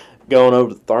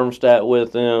over the thermostat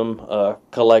with them,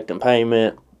 collecting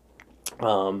payment,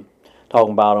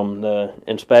 talking about them, the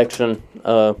inspection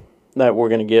that we're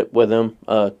going to get with them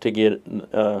to get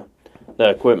the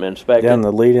equipment inspected. Yeah, and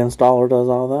the lead installer does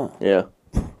all that. Yeah.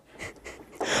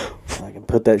 I can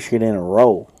put that shit in a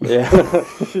roll. Yeah.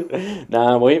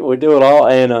 Nah, we do it all,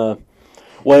 and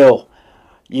well,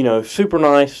 you know, super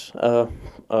nice,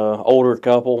 older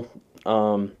couple,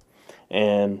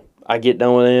 and I get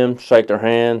done with them, shake their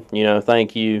hand, you know,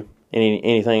 thank you,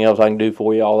 anything else I can do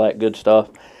for you, all that good stuff,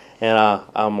 and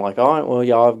I'm like, all right, well,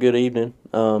 y'all have a good evening,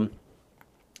 and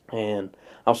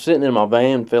I was sitting in my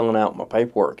van filling out my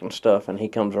paperwork and stuff, and he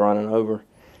comes running over,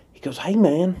 he goes, hey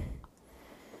man,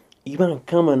 you mind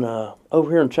coming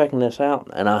over here and checking this out?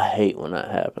 And I hate when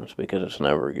that happens because it's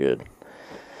never good.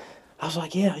 I was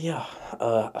like, yeah.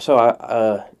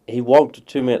 So he walked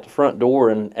to me at the front door,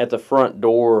 and at the front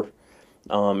door,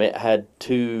 it had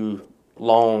two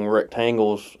long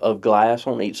rectangles of glass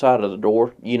on each side of the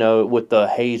door, you know, with the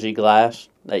hazy glass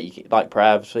that you like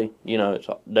privacy, you know, it's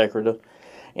decorative.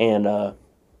 And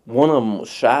one of them was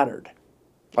shattered,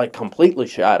 like completely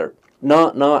shattered.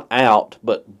 Not out,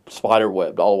 but spider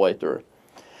webbed all the way through.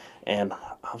 And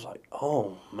I was like,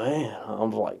 oh man. I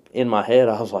was like, in my head,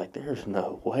 I was like, there's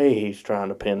no way he's trying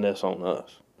to pin this on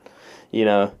us. You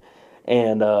know?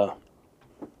 And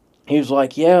he was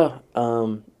like, yeah,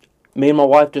 me and my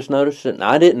wife just noticed it. And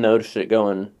I didn't notice it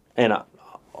going, and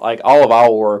like all of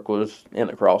our work was in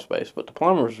the crawl space, but the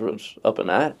plumbers was up in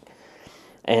the attic.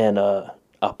 And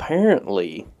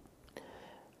apparently,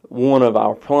 one of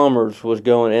our plumbers was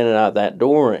going in and out that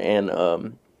door,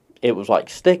 and it was like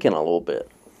sticking a little bit.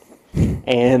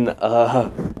 And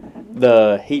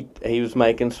he was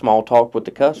making small talk with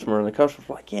the customer, and the customer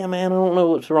was like, "Yeah, man, I don't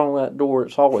know what's wrong with that door.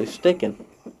 It's always sticking."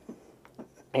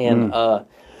 And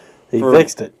he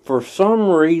fixed it for some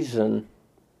reason.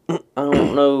 I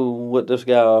don't know what this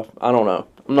guy. I don't know.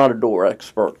 I'm not a door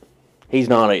expert. He's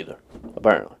not either,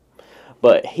 apparently.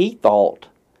 But he thought,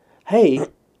 hey,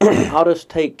 I'll just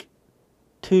take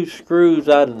 2 screws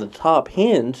out of the top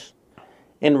hinge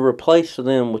and replace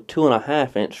them with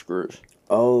 2.5-inch screws.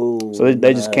 Oh. So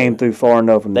they just came through far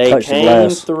enough and touched the They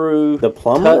glass. came through the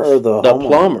plumber or the homeowner?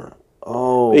 plumber.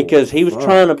 Oh. Because he was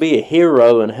trying to be a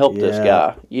hero and help this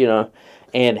guy, you know.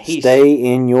 And he stay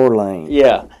in your lane.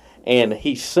 Yeah. And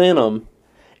he sent them,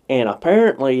 and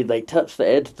apparently they touched the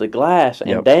edge of the glass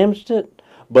and damaged it.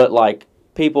 But like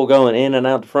people going in and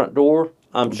out the front door,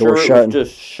 I'm sure it was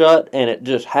just shut, and it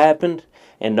just happened,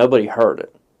 and nobody heard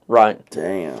it. Right.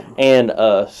 Damn. And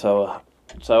so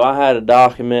I had to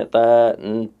document that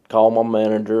and call my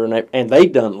manager, and they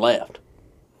done left.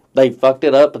 They fucked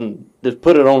it up and just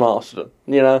put it on Austin,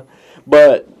 you know.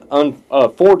 But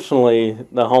unfortunately,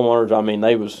 the homeowners, I mean,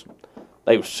 they was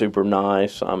super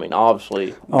nice. I mean,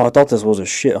 obviously. Oh, I thought this was a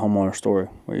shit homeowner story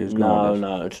where he was going.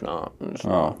 No, it's not. It's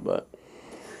not. But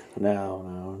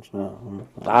no, it's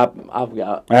not. I've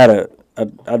got.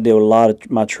 I deal with a lot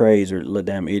of my trades are little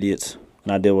damn idiots,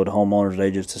 and I deal with homeowners. They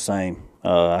just the same.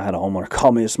 I had a homeowner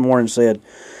call me this morning and said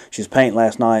she was painting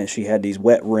last night and she had these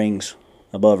wet rings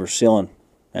above her ceiling,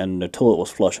 and the toilet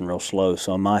was flushing real slow.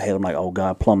 So in my head, I'm like, oh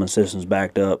God, plumbing system's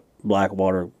backed up, black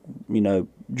water, you know,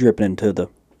 dripping into the,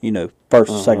 you know,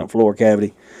 first and second floor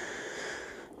cavity.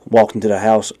 Walked into the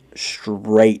house,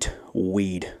 straight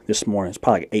weed this morning. It's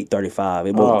probably like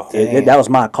 8:35. That was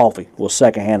my coffee. Was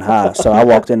secondhand high. So I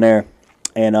walked in there,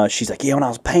 and she's like, yeah, when I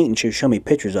was painting, she was showing me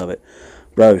pictures of it.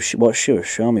 Bro, what she was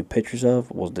showing me pictures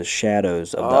of was the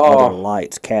shadows of the other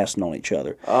lights casting on each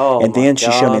other. And then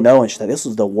she showed me another one. She said, this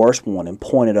is the worst one, and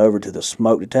pointed over to the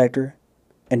smoke detector.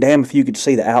 And damn, if you could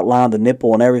see the outline of the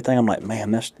nipple and everything, I'm like,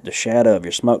 man, that's the shadow of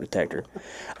your smoke detector.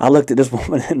 I looked at this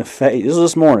woman in the face. This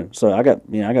was this morning, so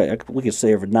we could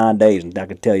see her for 9 days, and I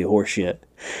could tell you horse shit.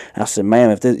 I said,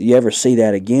 ma'am, if you ever see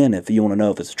that again, if you want to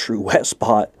know if it's a true wet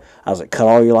spot, I was like, cut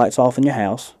all your lights off in your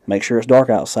house, make sure it's dark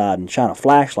outside, and shine a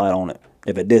flashlight on it.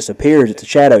 If it disappears, it's a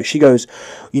shadow. She goes,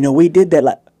 you know, we did that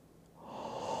like.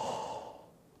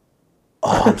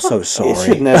 Oh, I'm so sorry. It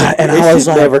should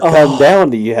never come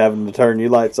down to you having to turn your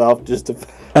lights off just to.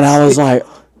 And I was like,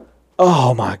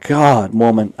 oh my God,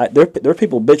 woman. There are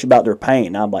people bitch about their paint,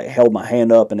 and I'm like, held my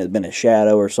hand up and it's been a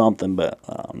shadow or something, but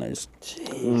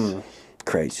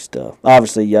crazy stuff.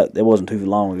 Obviously, yeah, it wasn't too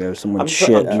long ago. Someone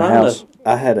shit in the house.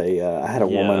 I had a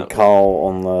woman call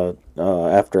on the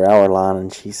after hour line,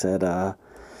 and she said,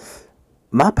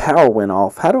 "My power went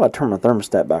off. How do I turn my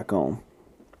thermostat back on?"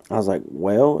 I was like,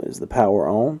 "Well, is the power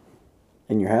on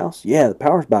in your house?" "Yeah, the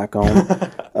power's back on,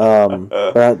 but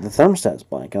the thermostat's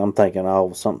blank." And I'm thinking,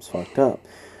 "Oh, something's fucked up."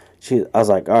 I was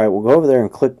like, "All right, we'll go over there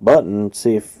and click the button and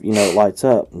see if it lights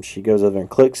up." And she goes over there and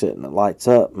clicks it, and it lights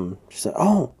up. And she said,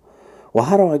 "Oh, well,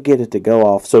 how do I get it to go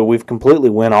off?" So we've completely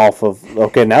went off of,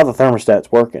 okay, now the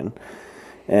thermostat's working.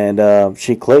 And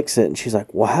she clicks it, and she's like,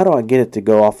 "Well, how do I get it to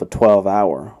go off a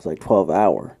 12-hour?" I was like,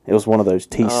 12-hour? It was one of those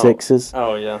T6s.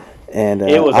 Oh yeah. And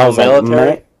it was I on military?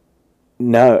 Like,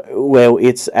 no, well,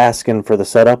 it's asking for the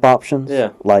setup options.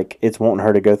 Yeah. Like, it's wanting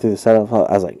her to go through the setup.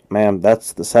 I was like, "Ma'am,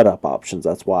 that's the setup options.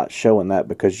 That's why it's showing that,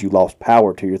 because you lost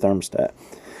power to your thermostat."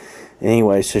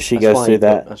 Anyway, so she goes through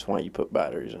that. That's why you put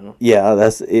batteries in them. Yeah,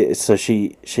 that's it. So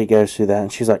she goes through that,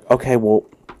 and she's like, "Okay, well,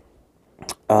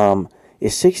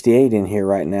 it's 68 in here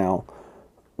right now.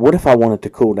 What if I want it to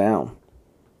cool down?"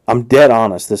 I'm dead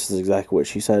honest. This is exactly what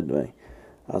she said to me.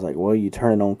 I was like, "Well, you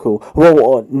turn it on cool."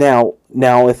 "Well,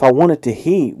 now, if I want it to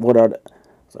heat, what are?" I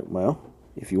was like, "Well,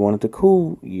 if you want it to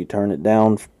cool, you turn it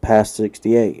down past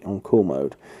 68 on cool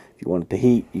mode. If you want it to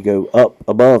heat, you go up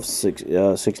above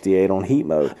 68 on heat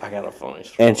mode." I got a funny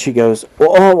story. And she goes,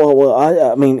 "Well,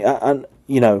 I mean, I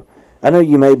know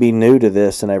you may be new to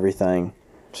this and everything."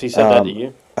 She said that to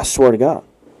you? I swear to God.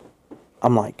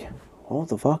 I'm like, "What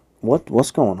the fuck?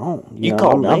 What's going on?" You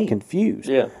called me. I'm confused.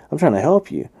 Yeah. I'm trying to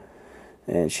help you.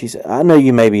 And she said, "I know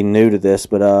you may be new to this,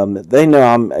 but they know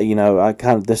I'm, I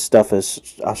kind of, this stuff I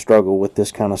struggle with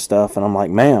this kind of stuff." And I'm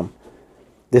like, "Ma'am,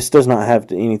 this does not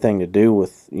have anything to do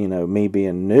with, me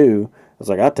being new." I was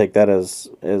like, "I take that as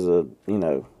a,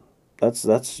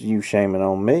 that's you shaming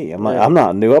on me." I'm like, "I'm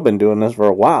not new. I've been doing this for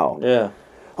a while." Yeah.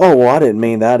 "Oh, well, I didn't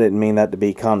mean that. I didn't mean that to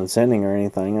be condescending or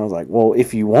anything." I was like, "Well,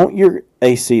 if you want your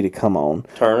AC to come on,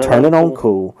 turn it on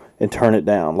cool and turn it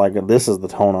down." Like, this is the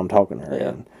tone I'm talking to her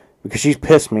in. Because she's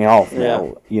pissed me off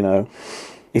now,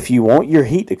 If you want your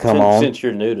heat to come on. Since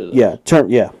you're new to this.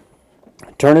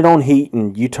 Turn it on heat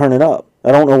and you turn it up.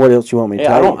 I don't know what else you want me to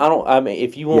tell you. I mean,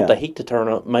 if you want the heat to turn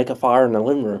up, make a fire in the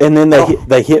living room. And then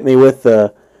they hit me with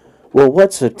well,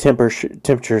 what's the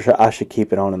temperature I should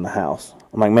keep it on in the house?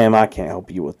 I'm like, "Ma'am, I can't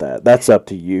help you with that. That's up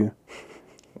to you.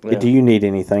 Yeah. Do you need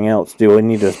anything else? Do we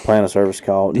need to plan a service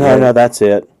call?" No, that's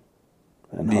it.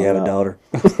 Do you have a daughter?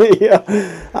 Yeah.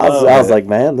 I was like,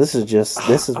 "Man, this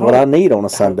is what I need on a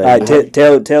Sunday." All right,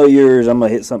 tell yours. I'm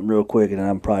gonna hit something real quick, and then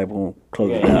I'm probably gonna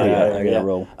close it out. I gotta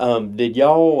roll. Did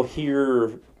y'all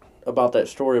hear about that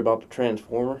story about the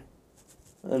Transformer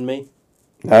and me?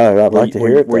 No, I'd like to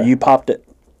hear it. Where you popped it?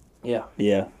 Yeah.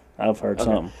 Yeah, I've heard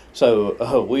something.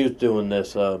 So we was doing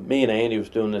this. Me and Andy was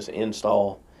doing this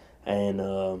install, and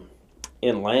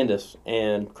in Landis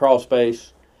and Crawl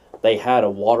Space, they had a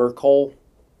water coil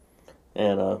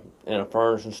and a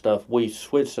furnace and stuff. We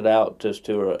switched it out just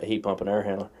to a heat pump and air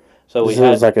handler. So it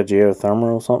was like a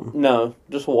geothermal or something? No,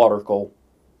 just a water coil.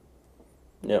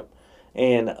 Yep.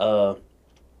 And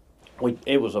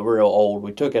it was a real old.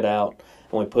 We took it out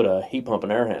and we put a heat pump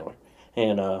and air handler.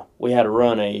 And we had to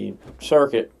run a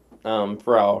circuit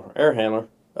for our air handler,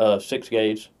 6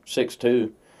 gauge,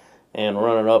 6.2, and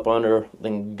run it up under,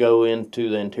 then go into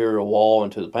the interior wall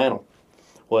into the panel.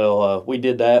 Well, we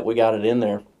did that. We got it in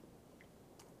there.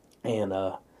 And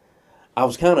I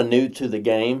was kind of new to the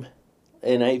game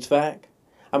in HVAC.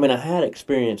 I mean, I had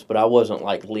experience, but I wasn't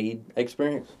like lead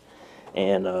experience.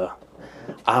 And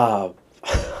I'll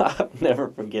never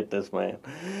forget this, man.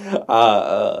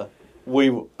 I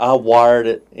wired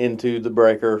it into the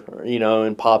breaker,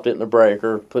 and popped it in the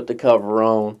breaker, put the cover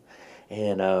on,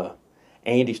 and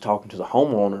Andy's talking to the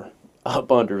homeowner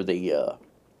up under the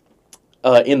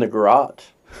in the garage.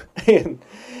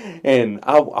 And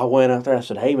I went out there. I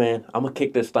said, "Hey, man, I'm going to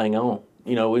kick this thing on."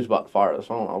 We was about to fire this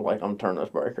on. I was like, "I'm turning this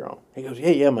breaker on." He goes,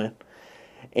 "Yeah, man."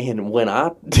 And when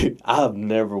I've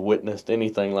never witnessed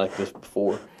anything like this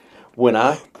before. When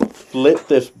I flipped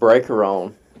this breaker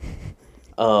on,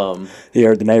 you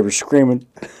heard the neighbors screaming.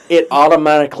 It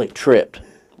automatically tripped,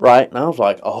 right? And I was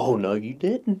like, "Oh, no, you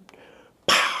didn't."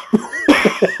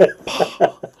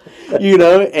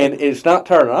 And it's not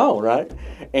turning on, right?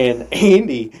 And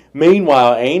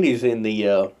meanwhile, Andy's in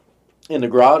the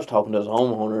garage talking to his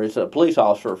homeowner. It's a police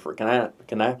officer for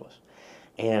Kannapolis.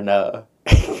 And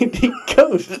he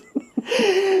goes,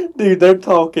 dude, they're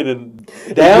talking and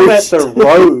down at the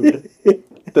road,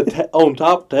 on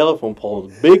top of the telephone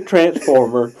poles, big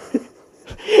transformer.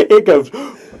 It goes,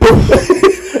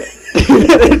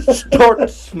 it started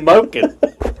smoking.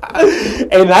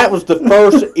 And that was the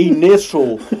first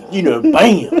initial,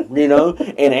 bam,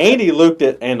 And Andy looked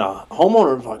at, and the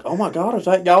homeowner was like, "Oh my God, is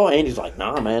that y'all?" Andy's like,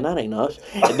 "Nah, man, that ain't us."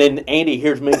 And then Andy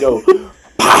hears me go,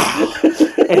 "Pow!"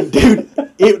 And dude,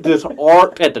 it just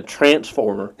arced at the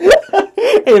transformer.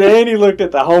 And Andy looked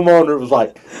at the homeowner and was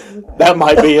like, "That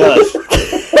might be us."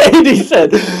 Andy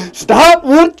said, "Stop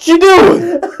what you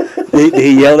doing." Did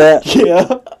he yell that?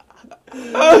 Yeah.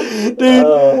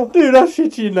 Dude, I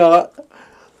shit you not.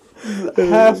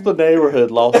 Half the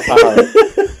neighborhood lost power.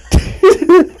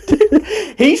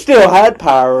 He still had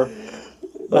power,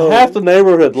 but half the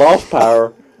neighborhood lost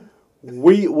power.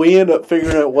 We end up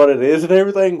figuring out what it is and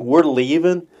everything. We're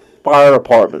leaving. Fire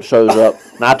department shows up,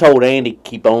 and I told Andy,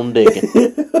 keep on digging.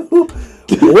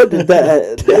 What did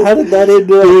that? How did that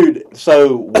end up? Dude,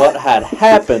 so what had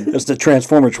happened? It's the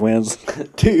Transformer twins.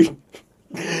 Dude,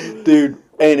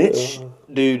 and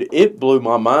it blew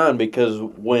my mind because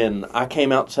when I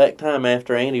came out sec time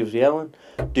after Andy was yelling,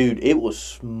 dude, it was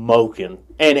smoking.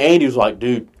 And Andy was like,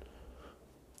 "Dude,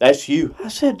 that's you." I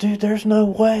said, "Dude, there's no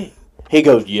way." He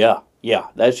goes, Yeah,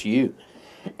 that's you."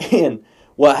 And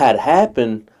what had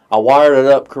happened, I wired it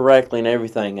up correctly and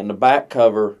everything, and the back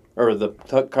cover, or the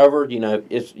cover,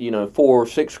 it's, 4 or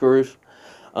 6 screws.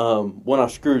 When I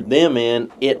screwed them in,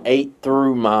 it ate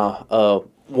through my,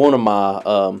 one of my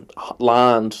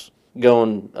lines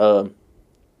going, from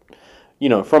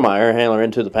my air handler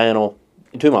into the panel,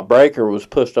 into my breaker was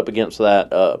pushed up against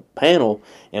that panel.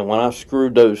 And when I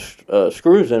screwed those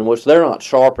screws in, which they're not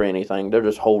sharp or anything, they're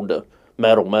just hold the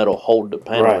metal, hold the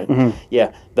panel. Right. Mm-hmm.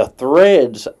 Yeah, the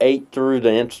threads ate through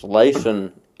the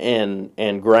installation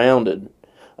and grounded.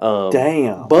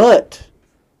 Damn. But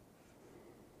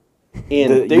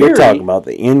in theory, you're talking about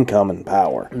the incoming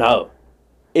power. No,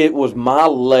 it was my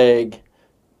leg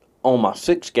on my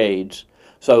 6 gauge,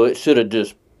 so it should have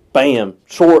just bam,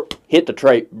 short, hit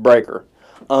the breaker.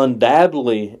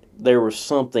 Undoubtedly, there was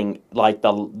something like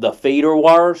the feeder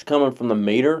wires coming from the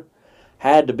meter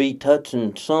had to be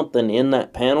touching something in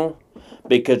that panel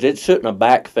because it shouldn't have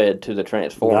backfed to the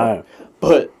transformer. No.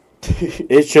 But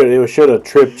it should have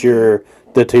tripped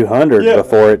the 200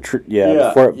 before it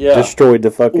destroyed the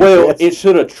fucking. Well, it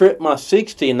should have tripped my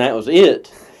 60 and that was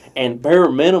it. And bare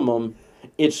minimum,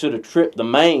 it should have tripped the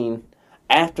main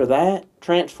after that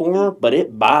transformer, but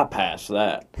it bypassed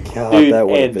that. God, dude, that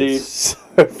would have been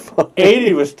so funny.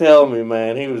 Eddie was telling me,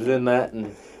 man, he was in that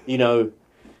and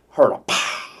heard a pow.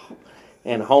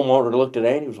 And the homeowner looked at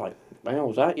Andy and was like, "Man,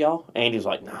 was that y'all?" Andy's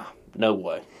like, "Nah, no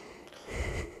way."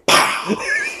 Pow!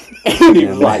 Andy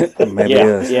was like,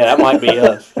 "Yeah, that might be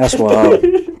us." That's wild.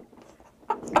 Dude,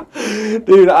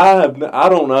 I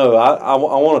don't know.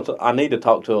 I need to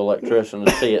talk to an electrician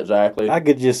to see exactly. I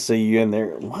could just see you in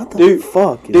there. What the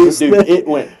fuck is this? Dude, it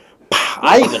went.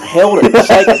 I even held it the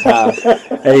second time.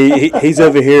 Hey, he's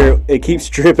over here. It keeps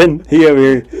tripping. He over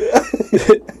here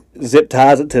zip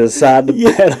ties it to the side of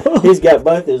the panel. He's got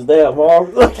both his damn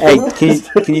arms. Hey,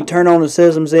 can you turn on the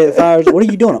system so it fires? What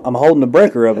are you doing? I'm holding the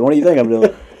breaker up. What do you think I'm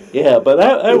doing? Yeah, but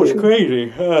that was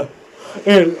crazy.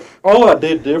 And all I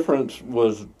did difference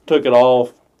was took it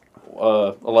off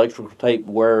electrical tape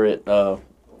where it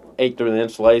ate through the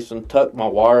insulation, tucked my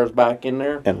wires back in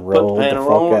there, and rolled put the panel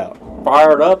fuck on, out.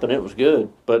 Fired up, and it was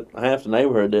good. But half the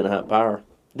neighborhood didn't have power.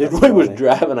 Dude, we was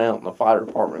driving out and the fire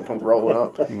department comes rolling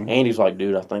up. Andy's like,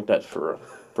 "Dude, I think that's for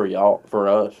y'all, for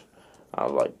us." I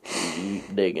was like,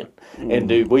 digging. And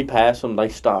dude, we passed them. They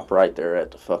stopped right there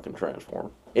at the fucking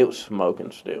transformer. It was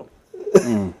smoking still.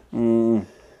 Yeah.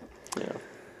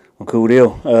 Well, cool deal.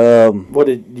 What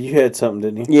you had something,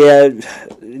 didn't you? Yeah,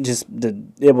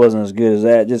 it wasn't as good as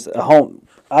that. Just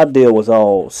I deal with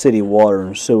all city water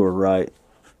and sewer, right?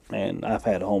 And I've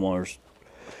had homeowners,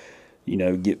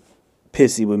 get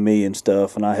pissy with me and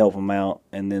stuff, and I help them out.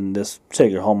 And then this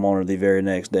particular homeowner, the very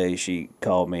next day, she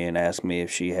called me and asked me if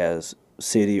she has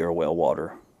city or well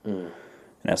water. And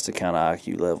that's the kind of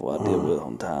IQ level I deal with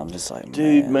on times. It's like,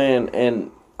 dude, man,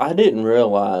 and I didn't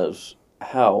realize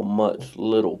how much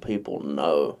little people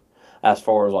know as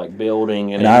far as like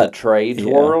building and in the trades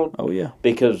world. Oh yeah,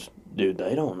 because dude,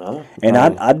 they don't know. And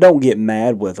I don't get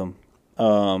mad with them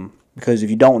because if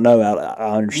you don't know,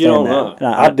 I understand you don't that.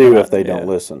 Know. I do if they don't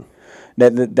listen.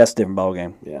 That's a different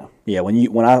ballgame. Yeah.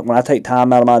 When I take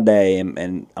time out of my day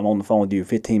and I'm on the phone with you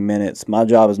 15 minutes, my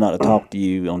job is not to talk to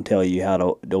you and tell you how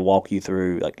to walk you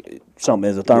through like something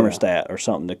as a thermostat or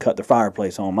something to cut the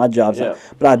fireplace on. My job's not,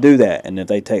 but I do that. And if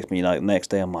they text me like the next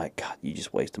day, I'm like, God, you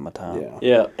just wasted my time.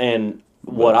 Yeah. And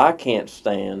what I can't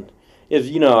stand is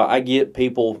I get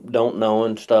people don't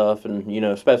knowing stuff and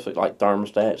especially like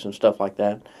thermostats and stuff like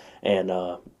that, and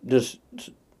just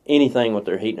anything with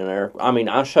their heating and air. I mean,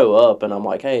 I show up and I'm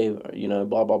like, hey,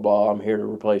 blah blah blah. I'm here to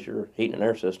replace your heating and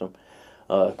air system.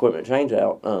 Equipment change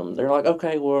out. They're like,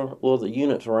 okay, well, the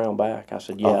unit's around back. I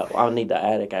said, yeah, I need the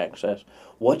attic access.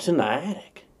 What's in the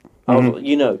attic? I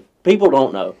was, people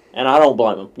don't know, and I don't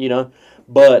blame them,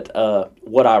 But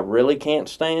what I really can't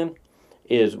stand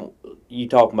is you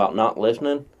talk about not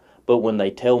listening, but when they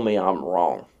tell me I'm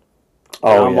wrong.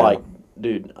 And I'm like,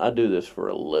 dude, I do this for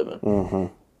a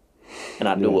living, and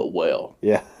I do it well.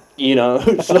 Yeah.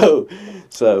 So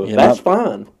that's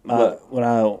fine.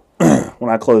 When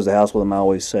I close the house with them,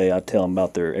 I tell them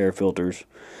about their air filters,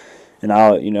 and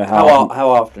how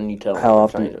often you tell them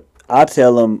to change it? I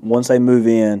tell them once they move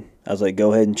in, I was like,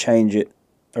 go ahead and change it,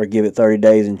 or give it 30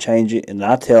 days and change it, and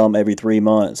I tell them every 3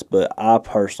 months, but I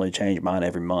personally change mine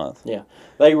every month. Yeah,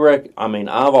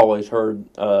 I've always heard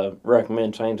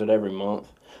recommend change it every month,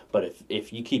 but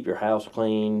if you keep your house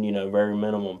clean, very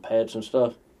minimum pets and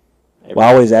stuff.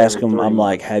 I always ask them, I'm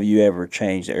like, have you ever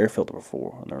changed the air filter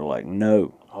before? And they're like,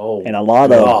 no. Oh, and a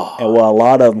lot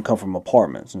of them come from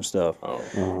apartments and stuff. Oh.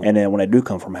 And then when they do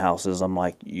come from houses, I'm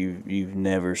like, you've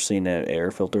never seen that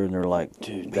air filter, and they're like,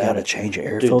 dude, you gotta change your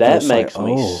air filter. That makes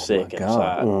me sick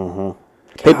inside.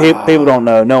 People don't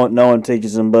know. No one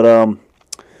teaches them. But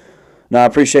no, I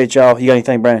appreciate y'all. You got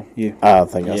anything, Brandon? You? I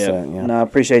think I said it. Yeah. No, I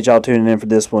appreciate y'all tuning in for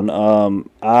this one.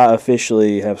 I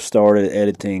officially have started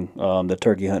editing the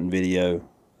turkey hunting video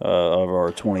of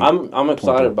our 20. I'm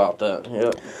excited about that.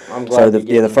 Yep. I'm glad. So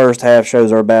the first half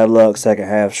shows our bad luck. Second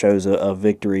half shows a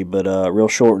victory. But real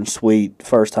short and sweet.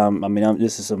 First time. I mean,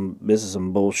 this is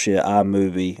some bullshit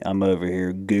iMovie. I'm over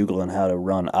here googling how to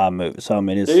run iMovie. So I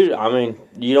mean, dude.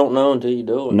 You don't know until you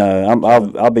do it. No,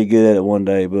 I'll be good at it one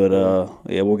day. But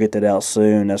yeah, we'll get that out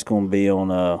soon. That's going to be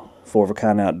on For of a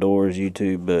Kind Outdoors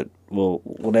YouTube. But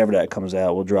whenever that comes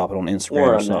out, we'll drop it on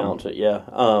Instagram or something. Announce it.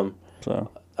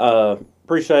 Yeah.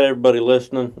 Appreciate everybody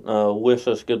listening. Wish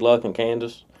us good luck in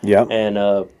Kansas. Yeah.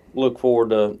 And look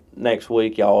forward to next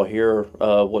week. Y'all hear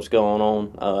what's going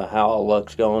on, how our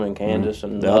luck's going in Kansas,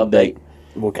 and the update.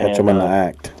 We'll catch them in the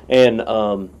act. And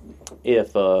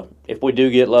if we do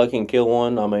get lucky and kill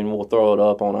one, we'll throw it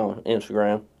up on our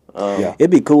Instagram.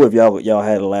 It'd be cool if y'all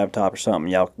had a laptop or something.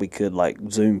 We could like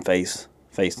Zoom FaceTime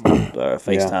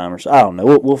or something. I don't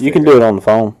know. You can do it on the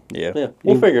phone. Yeah.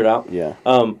 We'll figure it out. Yeah.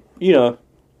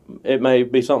 It may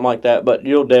be something like that, but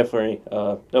you'll definitely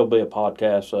there'll be a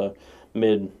podcast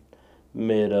mid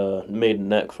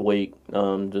next week,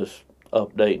 just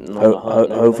updating on the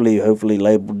hunt. Hopefully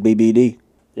labeled BBD.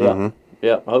 Yeah,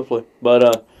 yeah, hopefully.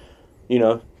 But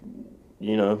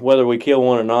whether we kill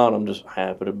one or not, I'm just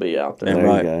happy to be out there.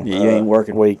 Right, you ain't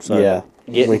working.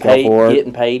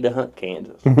 Getting paid to hunt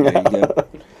Kansas. There you go.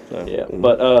 So. Yeah,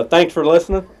 but thanks for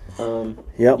listening.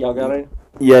 Y'all got any?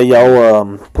 Yeah,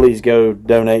 y'all, please go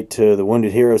donate to the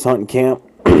Wounded Heroes Hunting Camp.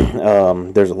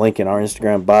 There's a link in our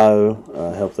Instagram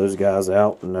bio. Help those guys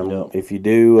out. And if you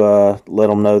do, let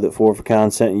them know that For of a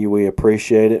Kind sent you. We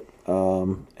appreciate it.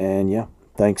 And, yeah,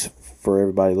 thanks for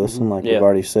everybody listening, like we've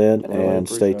already said. And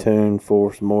stay tuned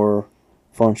for some more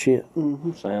fun shit.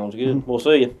 Sounds good. We'll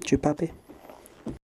see you. Chupapi.